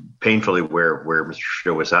 I'm painfully aware where Mr.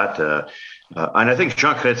 Trudeau was at. And I think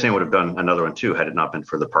Jean Chrétien would have done another one too, had it not been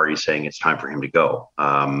for the party saying it's time for him to go.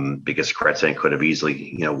 Because Chrétien could have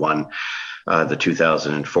easily, won the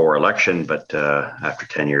 2004 election, but after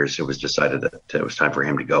 10 years, it was decided that it was time for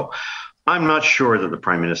him to go. I'm not sure that the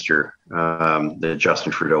Prime Minister, that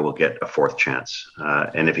Justin Trudeau, will get a 4th chance.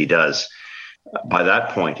 And if he does, by that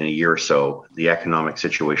point in a year or so, the economic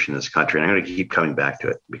situation in this country, and I'm going to keep coming back to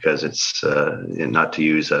it because it's not to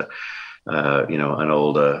use an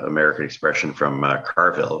old American expression from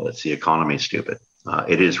Carville, it's the economy, stupid.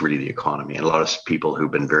 It is really the economy. And a lot of people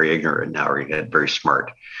who've been very ignorant now are going to get very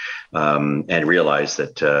smart. and realize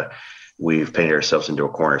that we've painted ourselves into a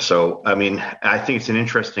corner. So, I mean, I think it's an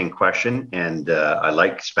interesting question, and I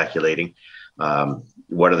like speculating.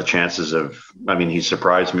 What are the chances of, I mean, he's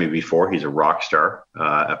surprised me before. He's a rock star.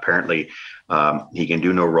 Apparently, he can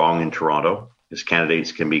do no wrong in Toronto. His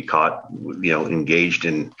candidates can be caught, engaged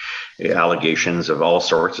in allegations of all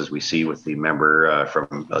sorts, as we see with the member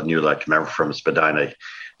from a new elected member from Spadina,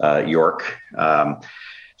 York.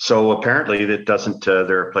 So apparently that doesn't,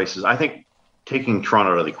 there are places, I think taking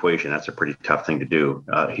Toronto out of the equation, that's a pretty tough thing to do.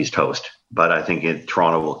 He's toast, but I think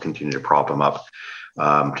Toronto will continue to prop him up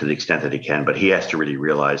to the extent that he can, but he has to really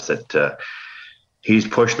realize that he's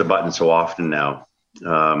pushed the button so often now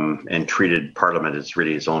and treated Parliament as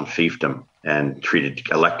really his own fiefdom and treated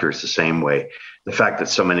electors the same way. The fact that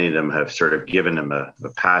so many of them have sort of given him a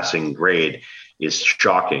passing grade is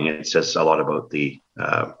shocking. It says a lot about the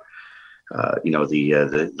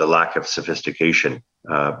lack of sophistication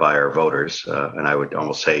by our voters, and I would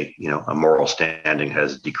almost say, a moral standing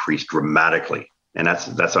has decreased dramatically, and that's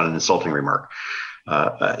not an insulting remark.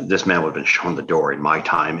 This man would have been shown the door in my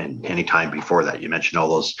time and any time before that. You mentioned all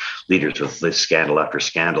those leaders with this scandal after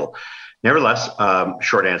scandal. Nevertheless,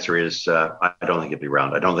 short answer is I don't think he'll be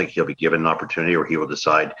around. I don't think he'll be given an opportunity, or he will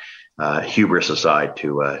decide, hubris aside,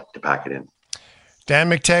 to pack it in.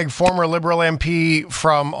 Dan McTeague, former Liberal MP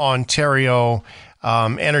from Ontario.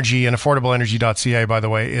 Energy and affordableenergy.ca, by the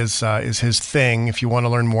way, is his thing. If you want to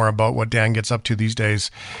learn more about what Dan gets up to these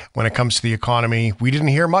days when it comes to the economy, we didn't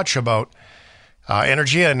hear much about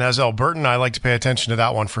energy, and as Albertan, I like to pay attention to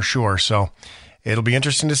that one for sure. So it'll be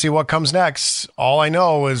interesting to see what comes next. All I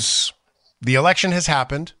know is the election has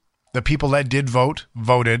happened. The people that did vote,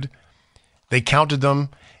 voted. They counted them.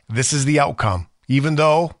 This is the outcome. Even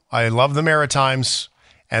though I love the Maritimes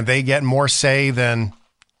and they get more say than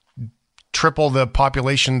triple the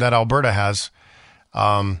population that Alberta has,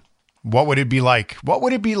 what would it be like? What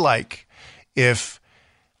would it be like if,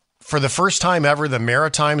 for the first time ever, the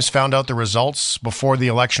Maritimes found out the results before the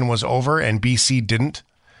election was over and BC didn't?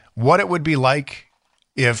 What it would be like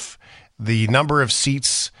if the number of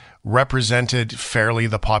seats represented fairly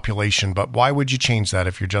the population. But why would you change that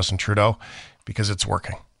if you're Justin Trudeau? Because it's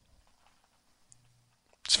working.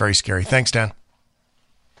 It's very scary. Thanks, Dan.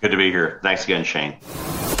 Good to be here. Thanks again, Shane.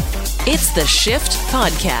 It's the Shift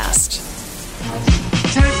Podcast.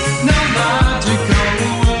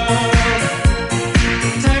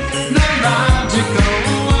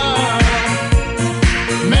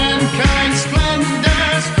 Mankind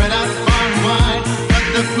splendor spread out far and wide, but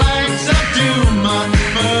the flags of doom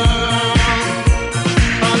unfurl.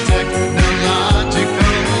 A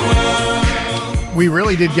technological world. We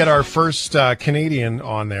really did get our first Canadian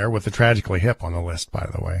on there with the Tragically Hip on the list, by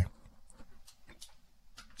the way.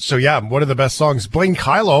 So, yeah, what are the best songs? Blaine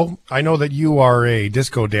Kylo, I know that you are a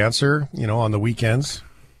disco dancer, on the weekends.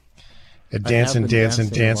 A dancing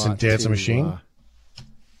machine.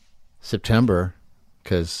 September,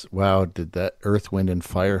 because, wow, did that Earth, Wind, and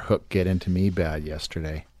Fire hook get into me bad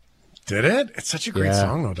yesterday. Did it? It's such a great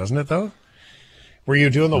song, though, doesn't it, though? Were you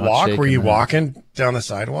doing the walk? Were you walking down the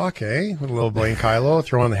sidewalk, eh? With a little Blaine Kylo,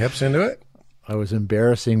 throwing the hips into it? I was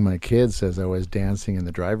embarrassing my kids as I was dancing in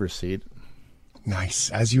the driver's seat. Nice,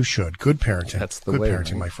 as you should. Good parenting. That's the Good way,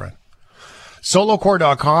 parenting, right? my friend.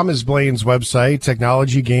 Solocore.com is Blaine's website.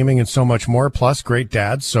 Technology, gaming, and so much more. Plus, great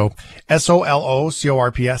dads. So,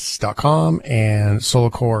 SOLOCORPS.com and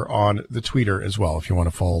Solocore on the Twitter as well. If you want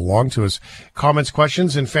to follow along to his comments,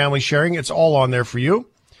 questions, and family sharing, it's all on there for you.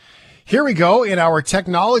 Here we go in our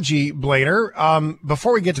technology Blainer.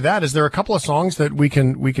 Before we get to that, is there a couple of songs that we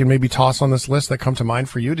can maybe toss on this list that come to mind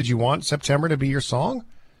for you? Did you want September to be your song?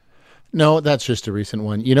 No, that's just a recent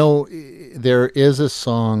one. There is a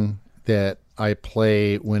song that I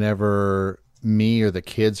play whenever me or the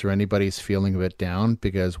kids or anybody's feeling a bit down,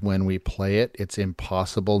 because when we play it, it's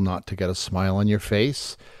impossible not to get a smile on your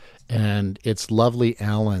face. And it's Lovely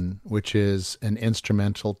Allen, which is an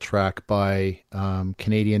instrumental track by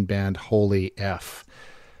Canadian band Holy F.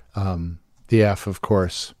 The F, of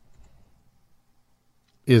course,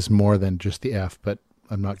 is more than just the F, but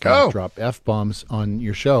I'm not going to drop F-bombs on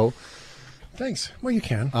your show. Thanks. Well, you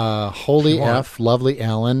can. Holy F, Lovely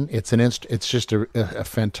Allen. It's it's just a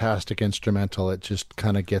fantastic instrumental. It just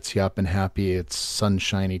kind of gets you up and happy. It's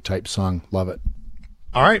sunshiny type song. Love it.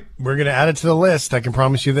 All right, we're going to add it to the list. I can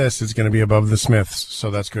promise you this. It's going to be above the Smiths,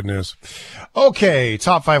 so that's good news. Okay,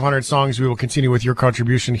 top 500 songs. We will continue with your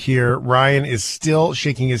contribution here. Ryan is still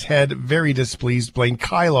shaking his head, very displeased. Blaine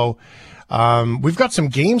Kylo. We've got some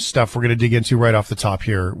game stuff we're going to dig into right off the top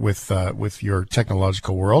here with your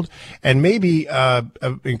technological world, and maybe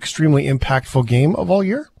an extremely impactful game of all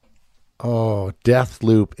year. Oh,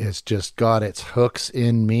 Deathloop has just got its hooks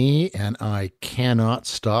in me, and I cannot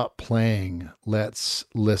stop playing. Let's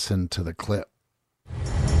listen to the clip.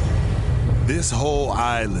 This whole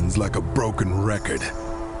island's like a broken record,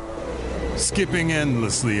 skipping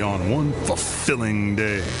endlessly on one fulfilling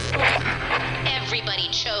day. Everybody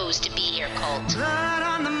chose to be here, Colt. Blood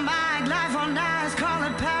on the mind, life on ice, call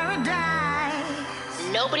it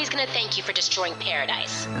paradise. Nobody's gonna thank you for destroying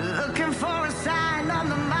paradise. Looking for a sign on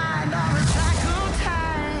the mind, or a cycle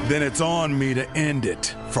time. Then it's on me to end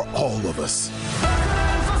it for all of us.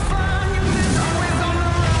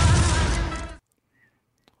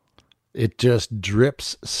 It just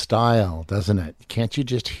drips style, doesn't it? Can't you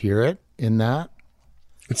just hear it in that?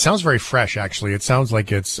 It sounds very fresh, actually. It sounds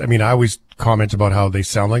like I always comment about how they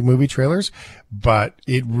sound like movie trailers, but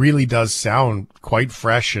it really does sound quite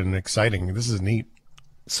fresh and exciting. This is neat.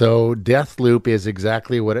 So Deathloop is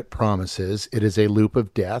exactly what it promises. It is a loop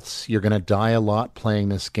of deaths. You're going to die a lot playing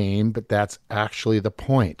this game, but that's actually the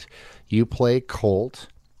point. You play Colt,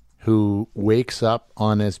 who wakes up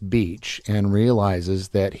on this beach and realizes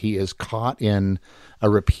that he is caught in a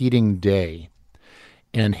repeating day.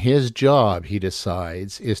 And his job, he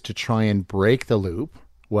decides, is to try and break the loop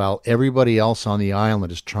while everybody else on the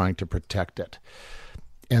island is trying to protect it.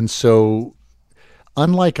 And so,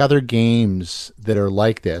 unlike other games that are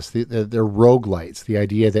like this, they're roguelites, the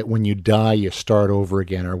idea that when you die, you start over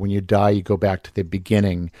again, or when you die, you go back to the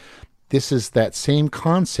beginning. This is that same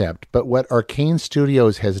concept, but what Arcane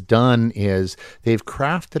Studios has done is they've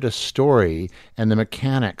crafted a story and the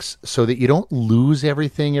mechanics so that you don't lose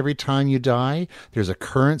everything every time you die. There's a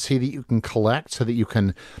currency that you can collect so that you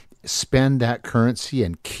can spend that currency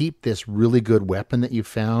and keep this really good weapon that you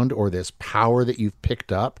found or this power that you've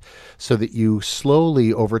picked up, so that you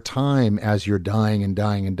slowly over time, as you're dying and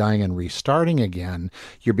dying and dying and restarting again,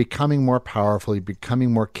 you're becoming more powerful, you're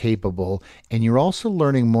becoming more capable, and you're also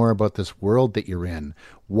learning more about this world that you're in.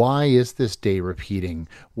 Why is this day repeating?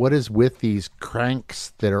 What is with these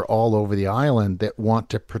cranks that are all over the island that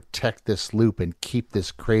want to protect this loop and keep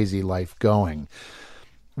this crazy life going?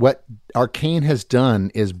 What Arcane has done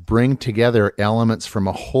is bring together elements from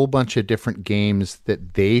a whole bunch of different games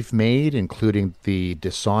that they've made, including the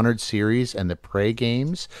Dishonored series and the Prey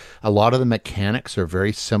games. A lot of the mechanics are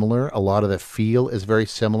very similar. A lot of the feel is very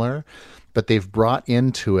similar. But they've brought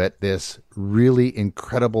into it this really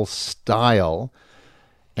incredible style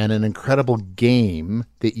and an incredible game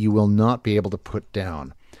that you will not be able to put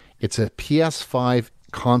down. It's a PS5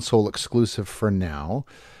 console exclusive for now.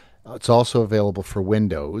 It's also available for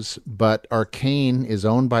Windows, but Arcane is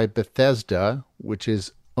owned by Bethesda, which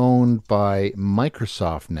is owned by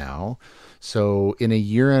Microsoft now. So in a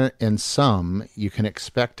year and some, you can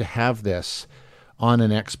expect to have this on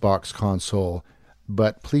an Xbox console,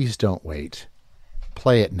 but please don't wait.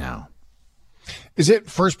 Play it now. Is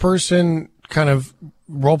it first person kind of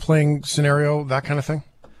role-playing scenario, that kind of thing?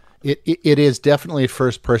 It is definitely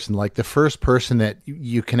first person, like the first person that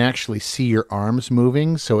you can actually see your arms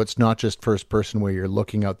moving. So it's not just first person where you're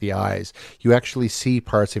looking out the eyes. You actually see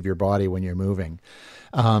parts of your body when you're moving.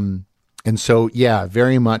 And so, yeah,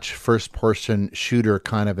 very much first person shooter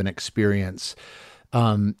kind of an experience.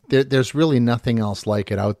 There's really nothing else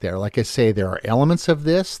like it out there. Like I say, there are elements of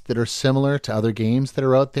this that are similar to other games that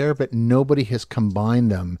are out there, but nobody has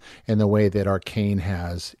combined them in the way that Arcane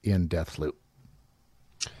has in Deathloop.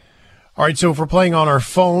 All right, so if we're playing on our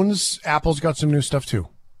phones, Apple's got some new stuff too.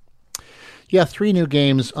 Yeah, 3 new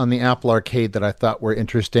games on the Apple Arcade that I thought were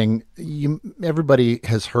interesting. Everybody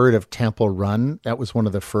has heard of Temple Run. That was one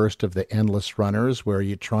of the first of the endless runners where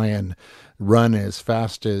you try and run as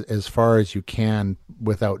fast as far as you can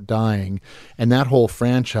without dying. And that whole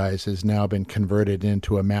franchise has now been converted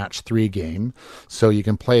into a match 3 game. So you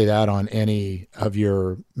can play that on any of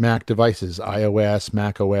your Mac devices, iOS,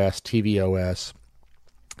 macOS, tvOS.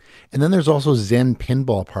 And then there's also Zen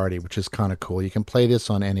Pinball Party, which is kind of cool. You can play this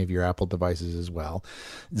on any of your Apple devices as well.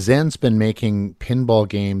 Zen's been making pinball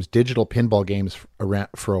games, digital pinball games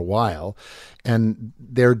for a while, and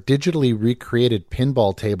their digitally recreated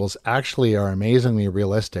pinball tables actually are amazingly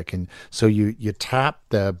realistic. And so you tap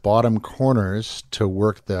the bottom corners to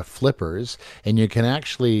work the flippers, and you can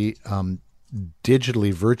actually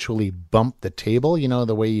digitally virtually bump the table, you know,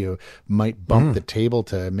 the way you might bump the table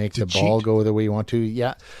to make the ball go the way you want to.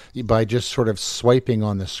 Yeah, by just sort of swiping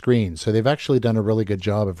on the screen. So they've actually done a really good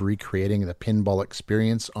job of recreating the pinball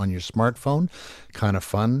experience on your smartphone. Kind of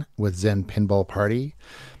fun with Zen Pinball Party.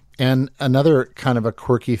 And another kind of a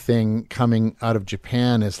quirky thing coming out of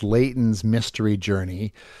Japan is Layton's Mystery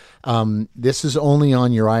Journey. This is only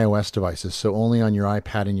on your iOS devices, so only on your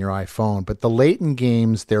iPad and your iPhone. But the Layton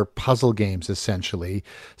games, they're puzzle games, essentially,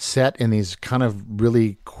 set in these kind of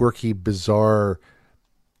really quirky, bizarre,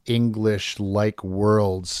 English-like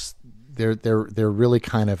worlds. They're really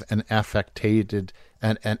kind of an affected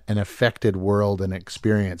world and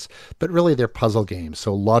experience, but really they're puzzle games.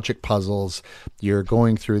 So logic puzzles, you're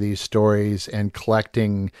going through these stories and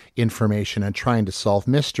collecting information and trying to solve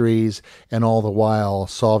mysteries, and all the while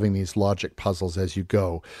solving these logic puzzles as you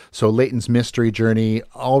go. So Layton's Mystery Journey,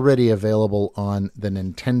 already available on the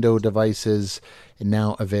Nintendo devices, and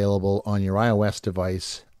now available on your iOS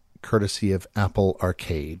device, courtesy of Apple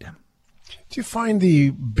Arcade. Do you find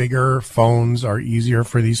the bigger phones are easier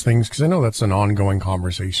for these things? Because I know that's an ongoing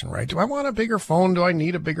conversation, right? Do I want a bigger phone? Do I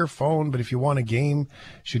need a bigger phone? But if you want a game,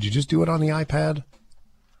 should you just do it on the iPad?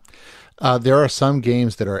 There are some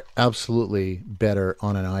games that are absolutely better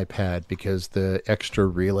on an iPad because the extra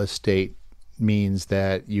real estate means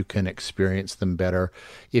that you can experience them better.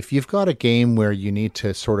 If you've got a game where you need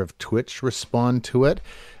to sort of twitch respond to it,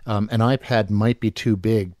 an iPad might be too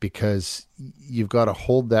big because you've got to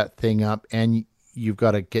hold that thing up and you've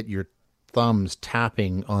got to get your thumbs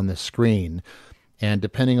tapping on the screen. And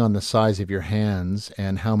depending on the size of your hands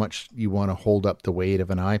and how much you want to hold up the weight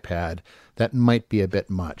of an iPad, that might be a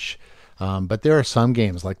bit much. But there are some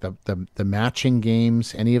games like the matching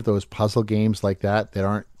games, any of those puzzle games like that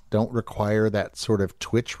don't require that sort of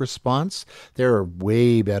twitch response. They're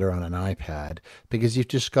way better on an iPad because you've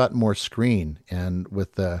just got more screen. And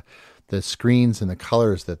with the screens and the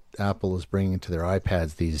colors that Apple is bringing to their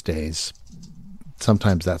iPads these days,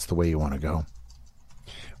 sometimes that's the way you want to go.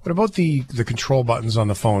 What about the control buttons on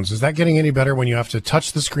the phones? Is that getting any better when you have to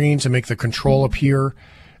touch the screen to make the control appear,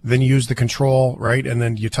 then use the control, right? And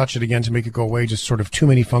then you touch it again to make it go away, just sort of too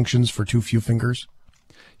many functions for too few fingers?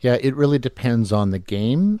 Yeah, it really depends on the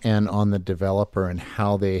game and on the developer and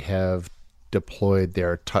how they have deployed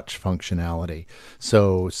their touch functionality.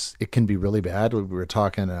 So it can be really bad. We were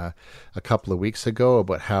talking a couple of weeks ago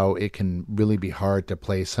about how it can really be hard to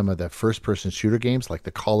play some of the first-person shooter games like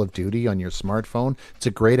the Call of Duty on your smartphone. It's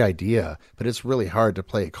a great idea, but it's really hard to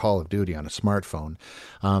play Call of Duty on a smartphone.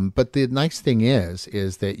 But the nice thing is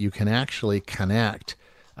that you can actually connect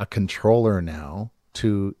a controller now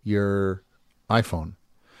to your iPhone.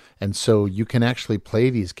 And so you can actually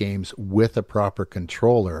play these games with a proper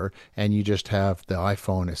controller, and you just have the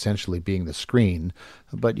iPhone essentially being the screen,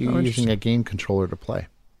 but you're using a game controller to play.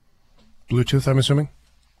 Bluetooth, I'm assuming?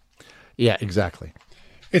 Yeah, exactly.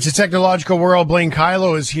 It's a technological world. Blaine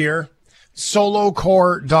Kylo is here.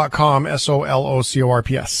 Solocorp.com,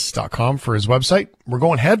 SOLOCORPS.com for his website. We're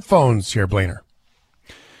going headphones here, Blainer.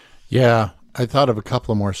 Yeah, I thought of a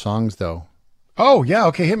couple of more songs, though. Oh, yeah.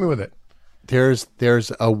 Okay, hit me with it. There's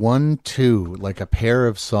a 1-2, like a pair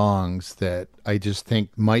of songs that I just think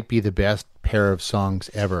might be the best pair of songs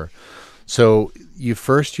ever. So you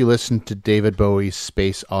listen to David Bowie's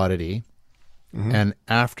Space Oddity, and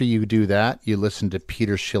after you do that, you listen to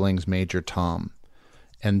Peter Schilling's Major Tom.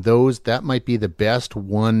 And that might be the best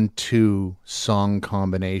 1-2 song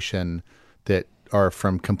combination that are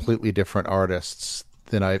from completely different artists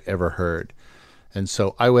than I've ever heard. And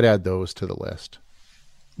so I would add those to the list.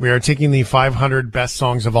 We are taking the 500 best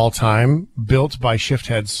songs of all time built by shift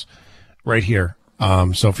heads right here.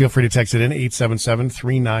 So feel free to text it in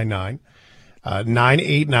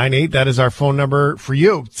 877-399-9898. That is our phone number for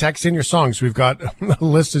you. Text in your songs. We've got the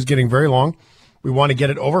list is getting very long. We want to get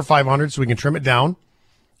it over 500 so we can trim it down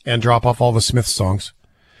and drop off all the Smith songs.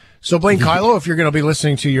 So Blaine Kylo, if you're going to be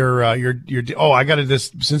listening to your I got to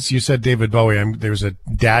this since you said David Bowie. There was a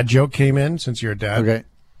dad joke came in since you're a dad. Okay.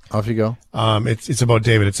 Off you go. It's about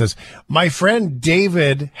David. It says, my friend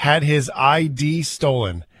David had his ID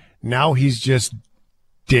stolen. Now he's just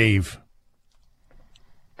Dave.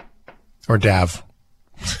 Or Dav.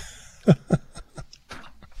 It's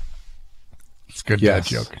a good dad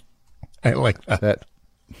joke. I like that.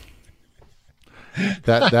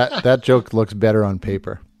 That joke looks better on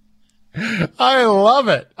paper. I love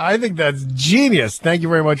it. I think that's genius. Thank you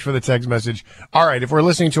very much for the text message. All right. If we're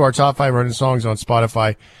listening to our top 500 songs on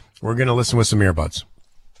Spotify, we're going to listen with some earbuds.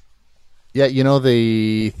 Yeah.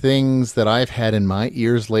 The things that I've had in my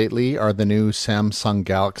ears lately are the new Samsung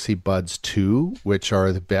Galaxy Buds 2, which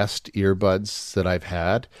are the best earbuds that I've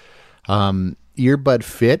had. Earbud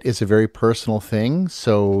fit is a very personal thing,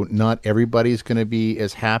 so not everybody's going to be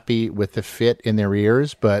as happy with the fit in their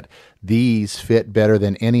ears, but these fit better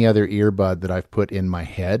than any other earbud that I've put in my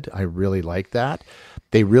head. I really like that.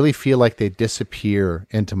 they really feel like they disappear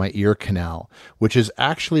into my ear canal, which is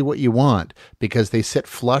actually what you want because they sit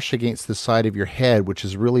flush against the side of your head, which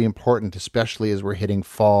is really important, especially as we're hitting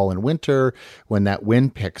fall and winter when that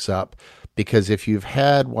wind picks up. Because if you've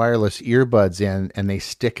had wireless earbuds in and they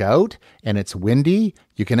stick out and it's windy,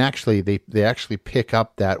 you can actually, they actually pick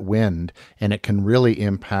up that wind and it can really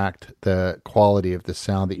impact the quality of the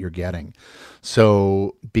sound that you're getting.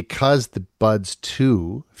 So because the Buds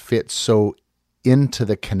 2 fit so into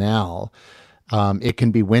the canal, it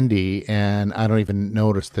can be windy and I don't even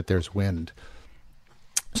notice that there's wind.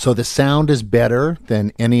 So the sound is better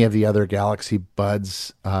than any of the other Galaxy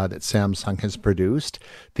Buds that Samsung has produced.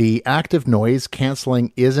 The active noise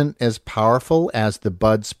canceling isn't as powerful as the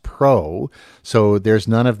Buds Pro, so there's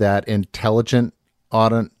none of that intelligent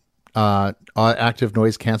active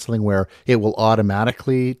noise canceling where it will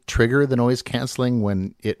automatically trigger the noise canceling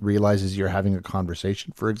when it realizes you're having a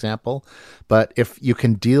conversation, for example. But if you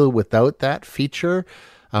can deal without that feature,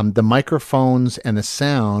 the microphones and the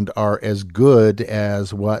sound are as good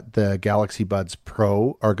as what the Galaxy Buds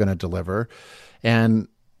Pro are going to deliver. And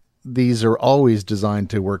these are always designed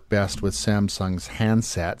to work best with Samsung's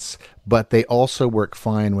handsets, but they also work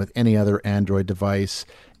fine with any other Android device.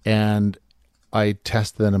 And I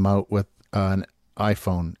tested them out with an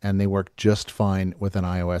iPhone, and they work just fine with an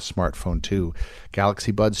iOS smartphone too.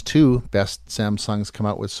 Galaxy Buds 2, best Samsung's come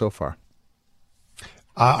out with so far.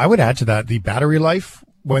 I would add to that the battery life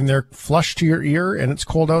when they're flush to your ear and it's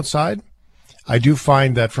cold outside. I do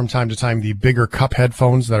find that from time to time, the bigger cup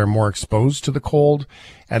headphones that are more exposed to the cold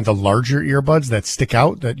and the larger earbuds that stick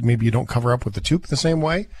out that maybe you don't cover up with the tube the same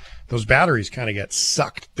way, those batteries kind of get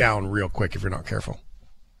sucked down real quick if you're not careful.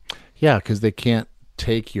 Yeah, because they can't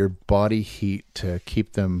take your body heat to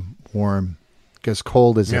keep them warm because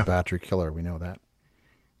cold is a battery killer. We know that.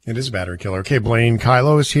 It is a battery killer. Okay, Blaine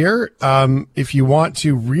Kylo is here. If you want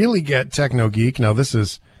to really get techno geek, now this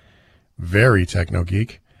is very techno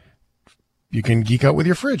geek, you can geek out with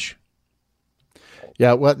your fridge.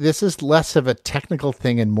 Yeah, well, this is less of a technical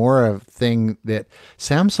thing and more of a thing that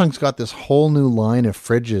Samsung's got this whole new line of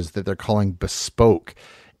fridges that they're calling bespoke.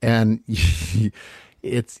 And you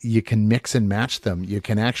can mix and match them. You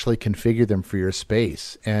can actually configure them for your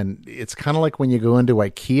space. And it's kind of like when you go into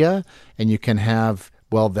IKEA and you can have,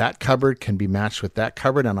 well, that cupboard can be matched with that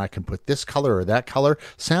cupboard and I can put this color or that color.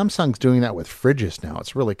 Samsung's doing that with fridges now.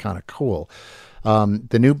 It's really kind of cool.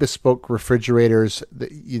 The new bespoke refrigerators,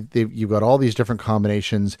 you've got all these different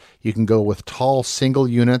combinations. You can go with tall single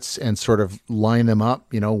units and sort of line them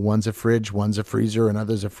up. You know, one's a fridge, one's a freezer, and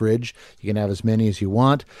other's a fridge. You can have as many as you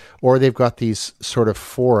want. Or they've got these sort of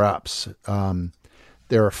 4-ups.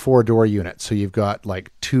 There are 4-door units. So you've got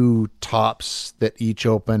like 2 tops that each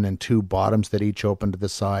open and 2 bottoms that each open to the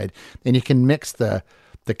side. And you can mix the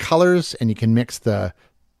colors and you can mix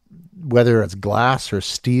whether it's glass or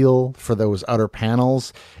steel for those outer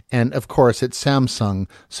panels. And of course it's Samsung,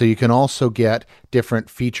 so you can also get different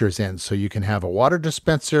features in. So you can have a water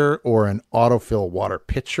dispenser or an autofill water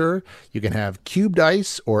pitcher. You can have cubed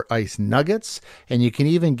ice or ice nuggets, and you can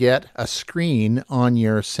even get a screen on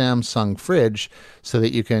your Samsung fridge so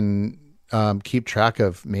that you can keep track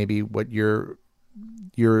of maybe what your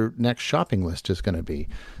next shopping list is going to be.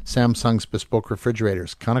 Samsung's bespoke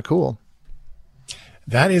refrigerators, kind of cool.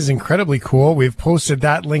 That is incredibly cool. We've posted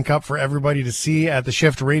that link up for everybody to see at the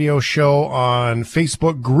Shift Radio Show on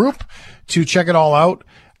Facebook group to check it all out.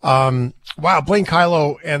 Wow, Blaine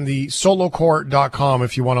Kylo and the solocore.com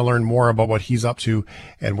if you want to learn more about what he's up to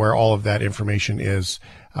and where all of that information is.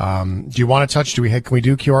 Do you want to touch? Can we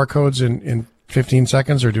do QR codes in 15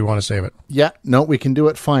 seconds or do you want to save it? Yeah, no, we can do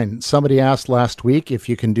it fine. Somebody asked last week if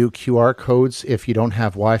you can do QR codes if you don't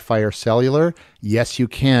have Wi-Fi or cellular. Yes, you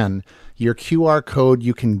can. Your QR code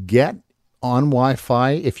you can get on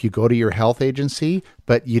Wi-Fi if you go to your health agency,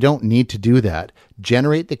 but you don't need to do that.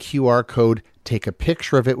 Generate the QR code, take a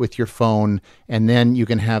picture of it with your phone, and then you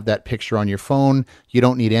can have that picture on your phone. You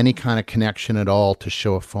don't need any kind of connection at all to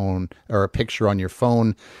show a phone or a picture on your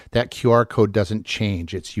phone. That QR code doesn't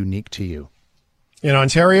change. It's unique to you. In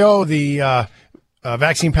Ontario, the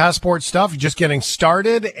vaccine passport stuff just getting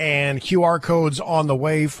started, and QR codes on the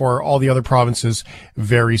way for all the other provinces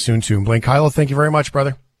very soon too. Blaine Kylo, thank you very much,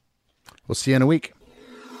 brother. We'll see you in a week.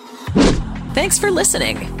 Thanks for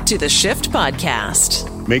listening to the Shift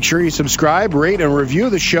Podcast. Make sure you subscribe, rate, and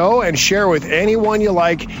review the show and share with anyone you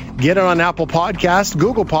like. Get it on Apple Podcasts,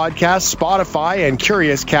 Google Podcasts, Spotify, and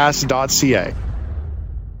CuriousCast.ca.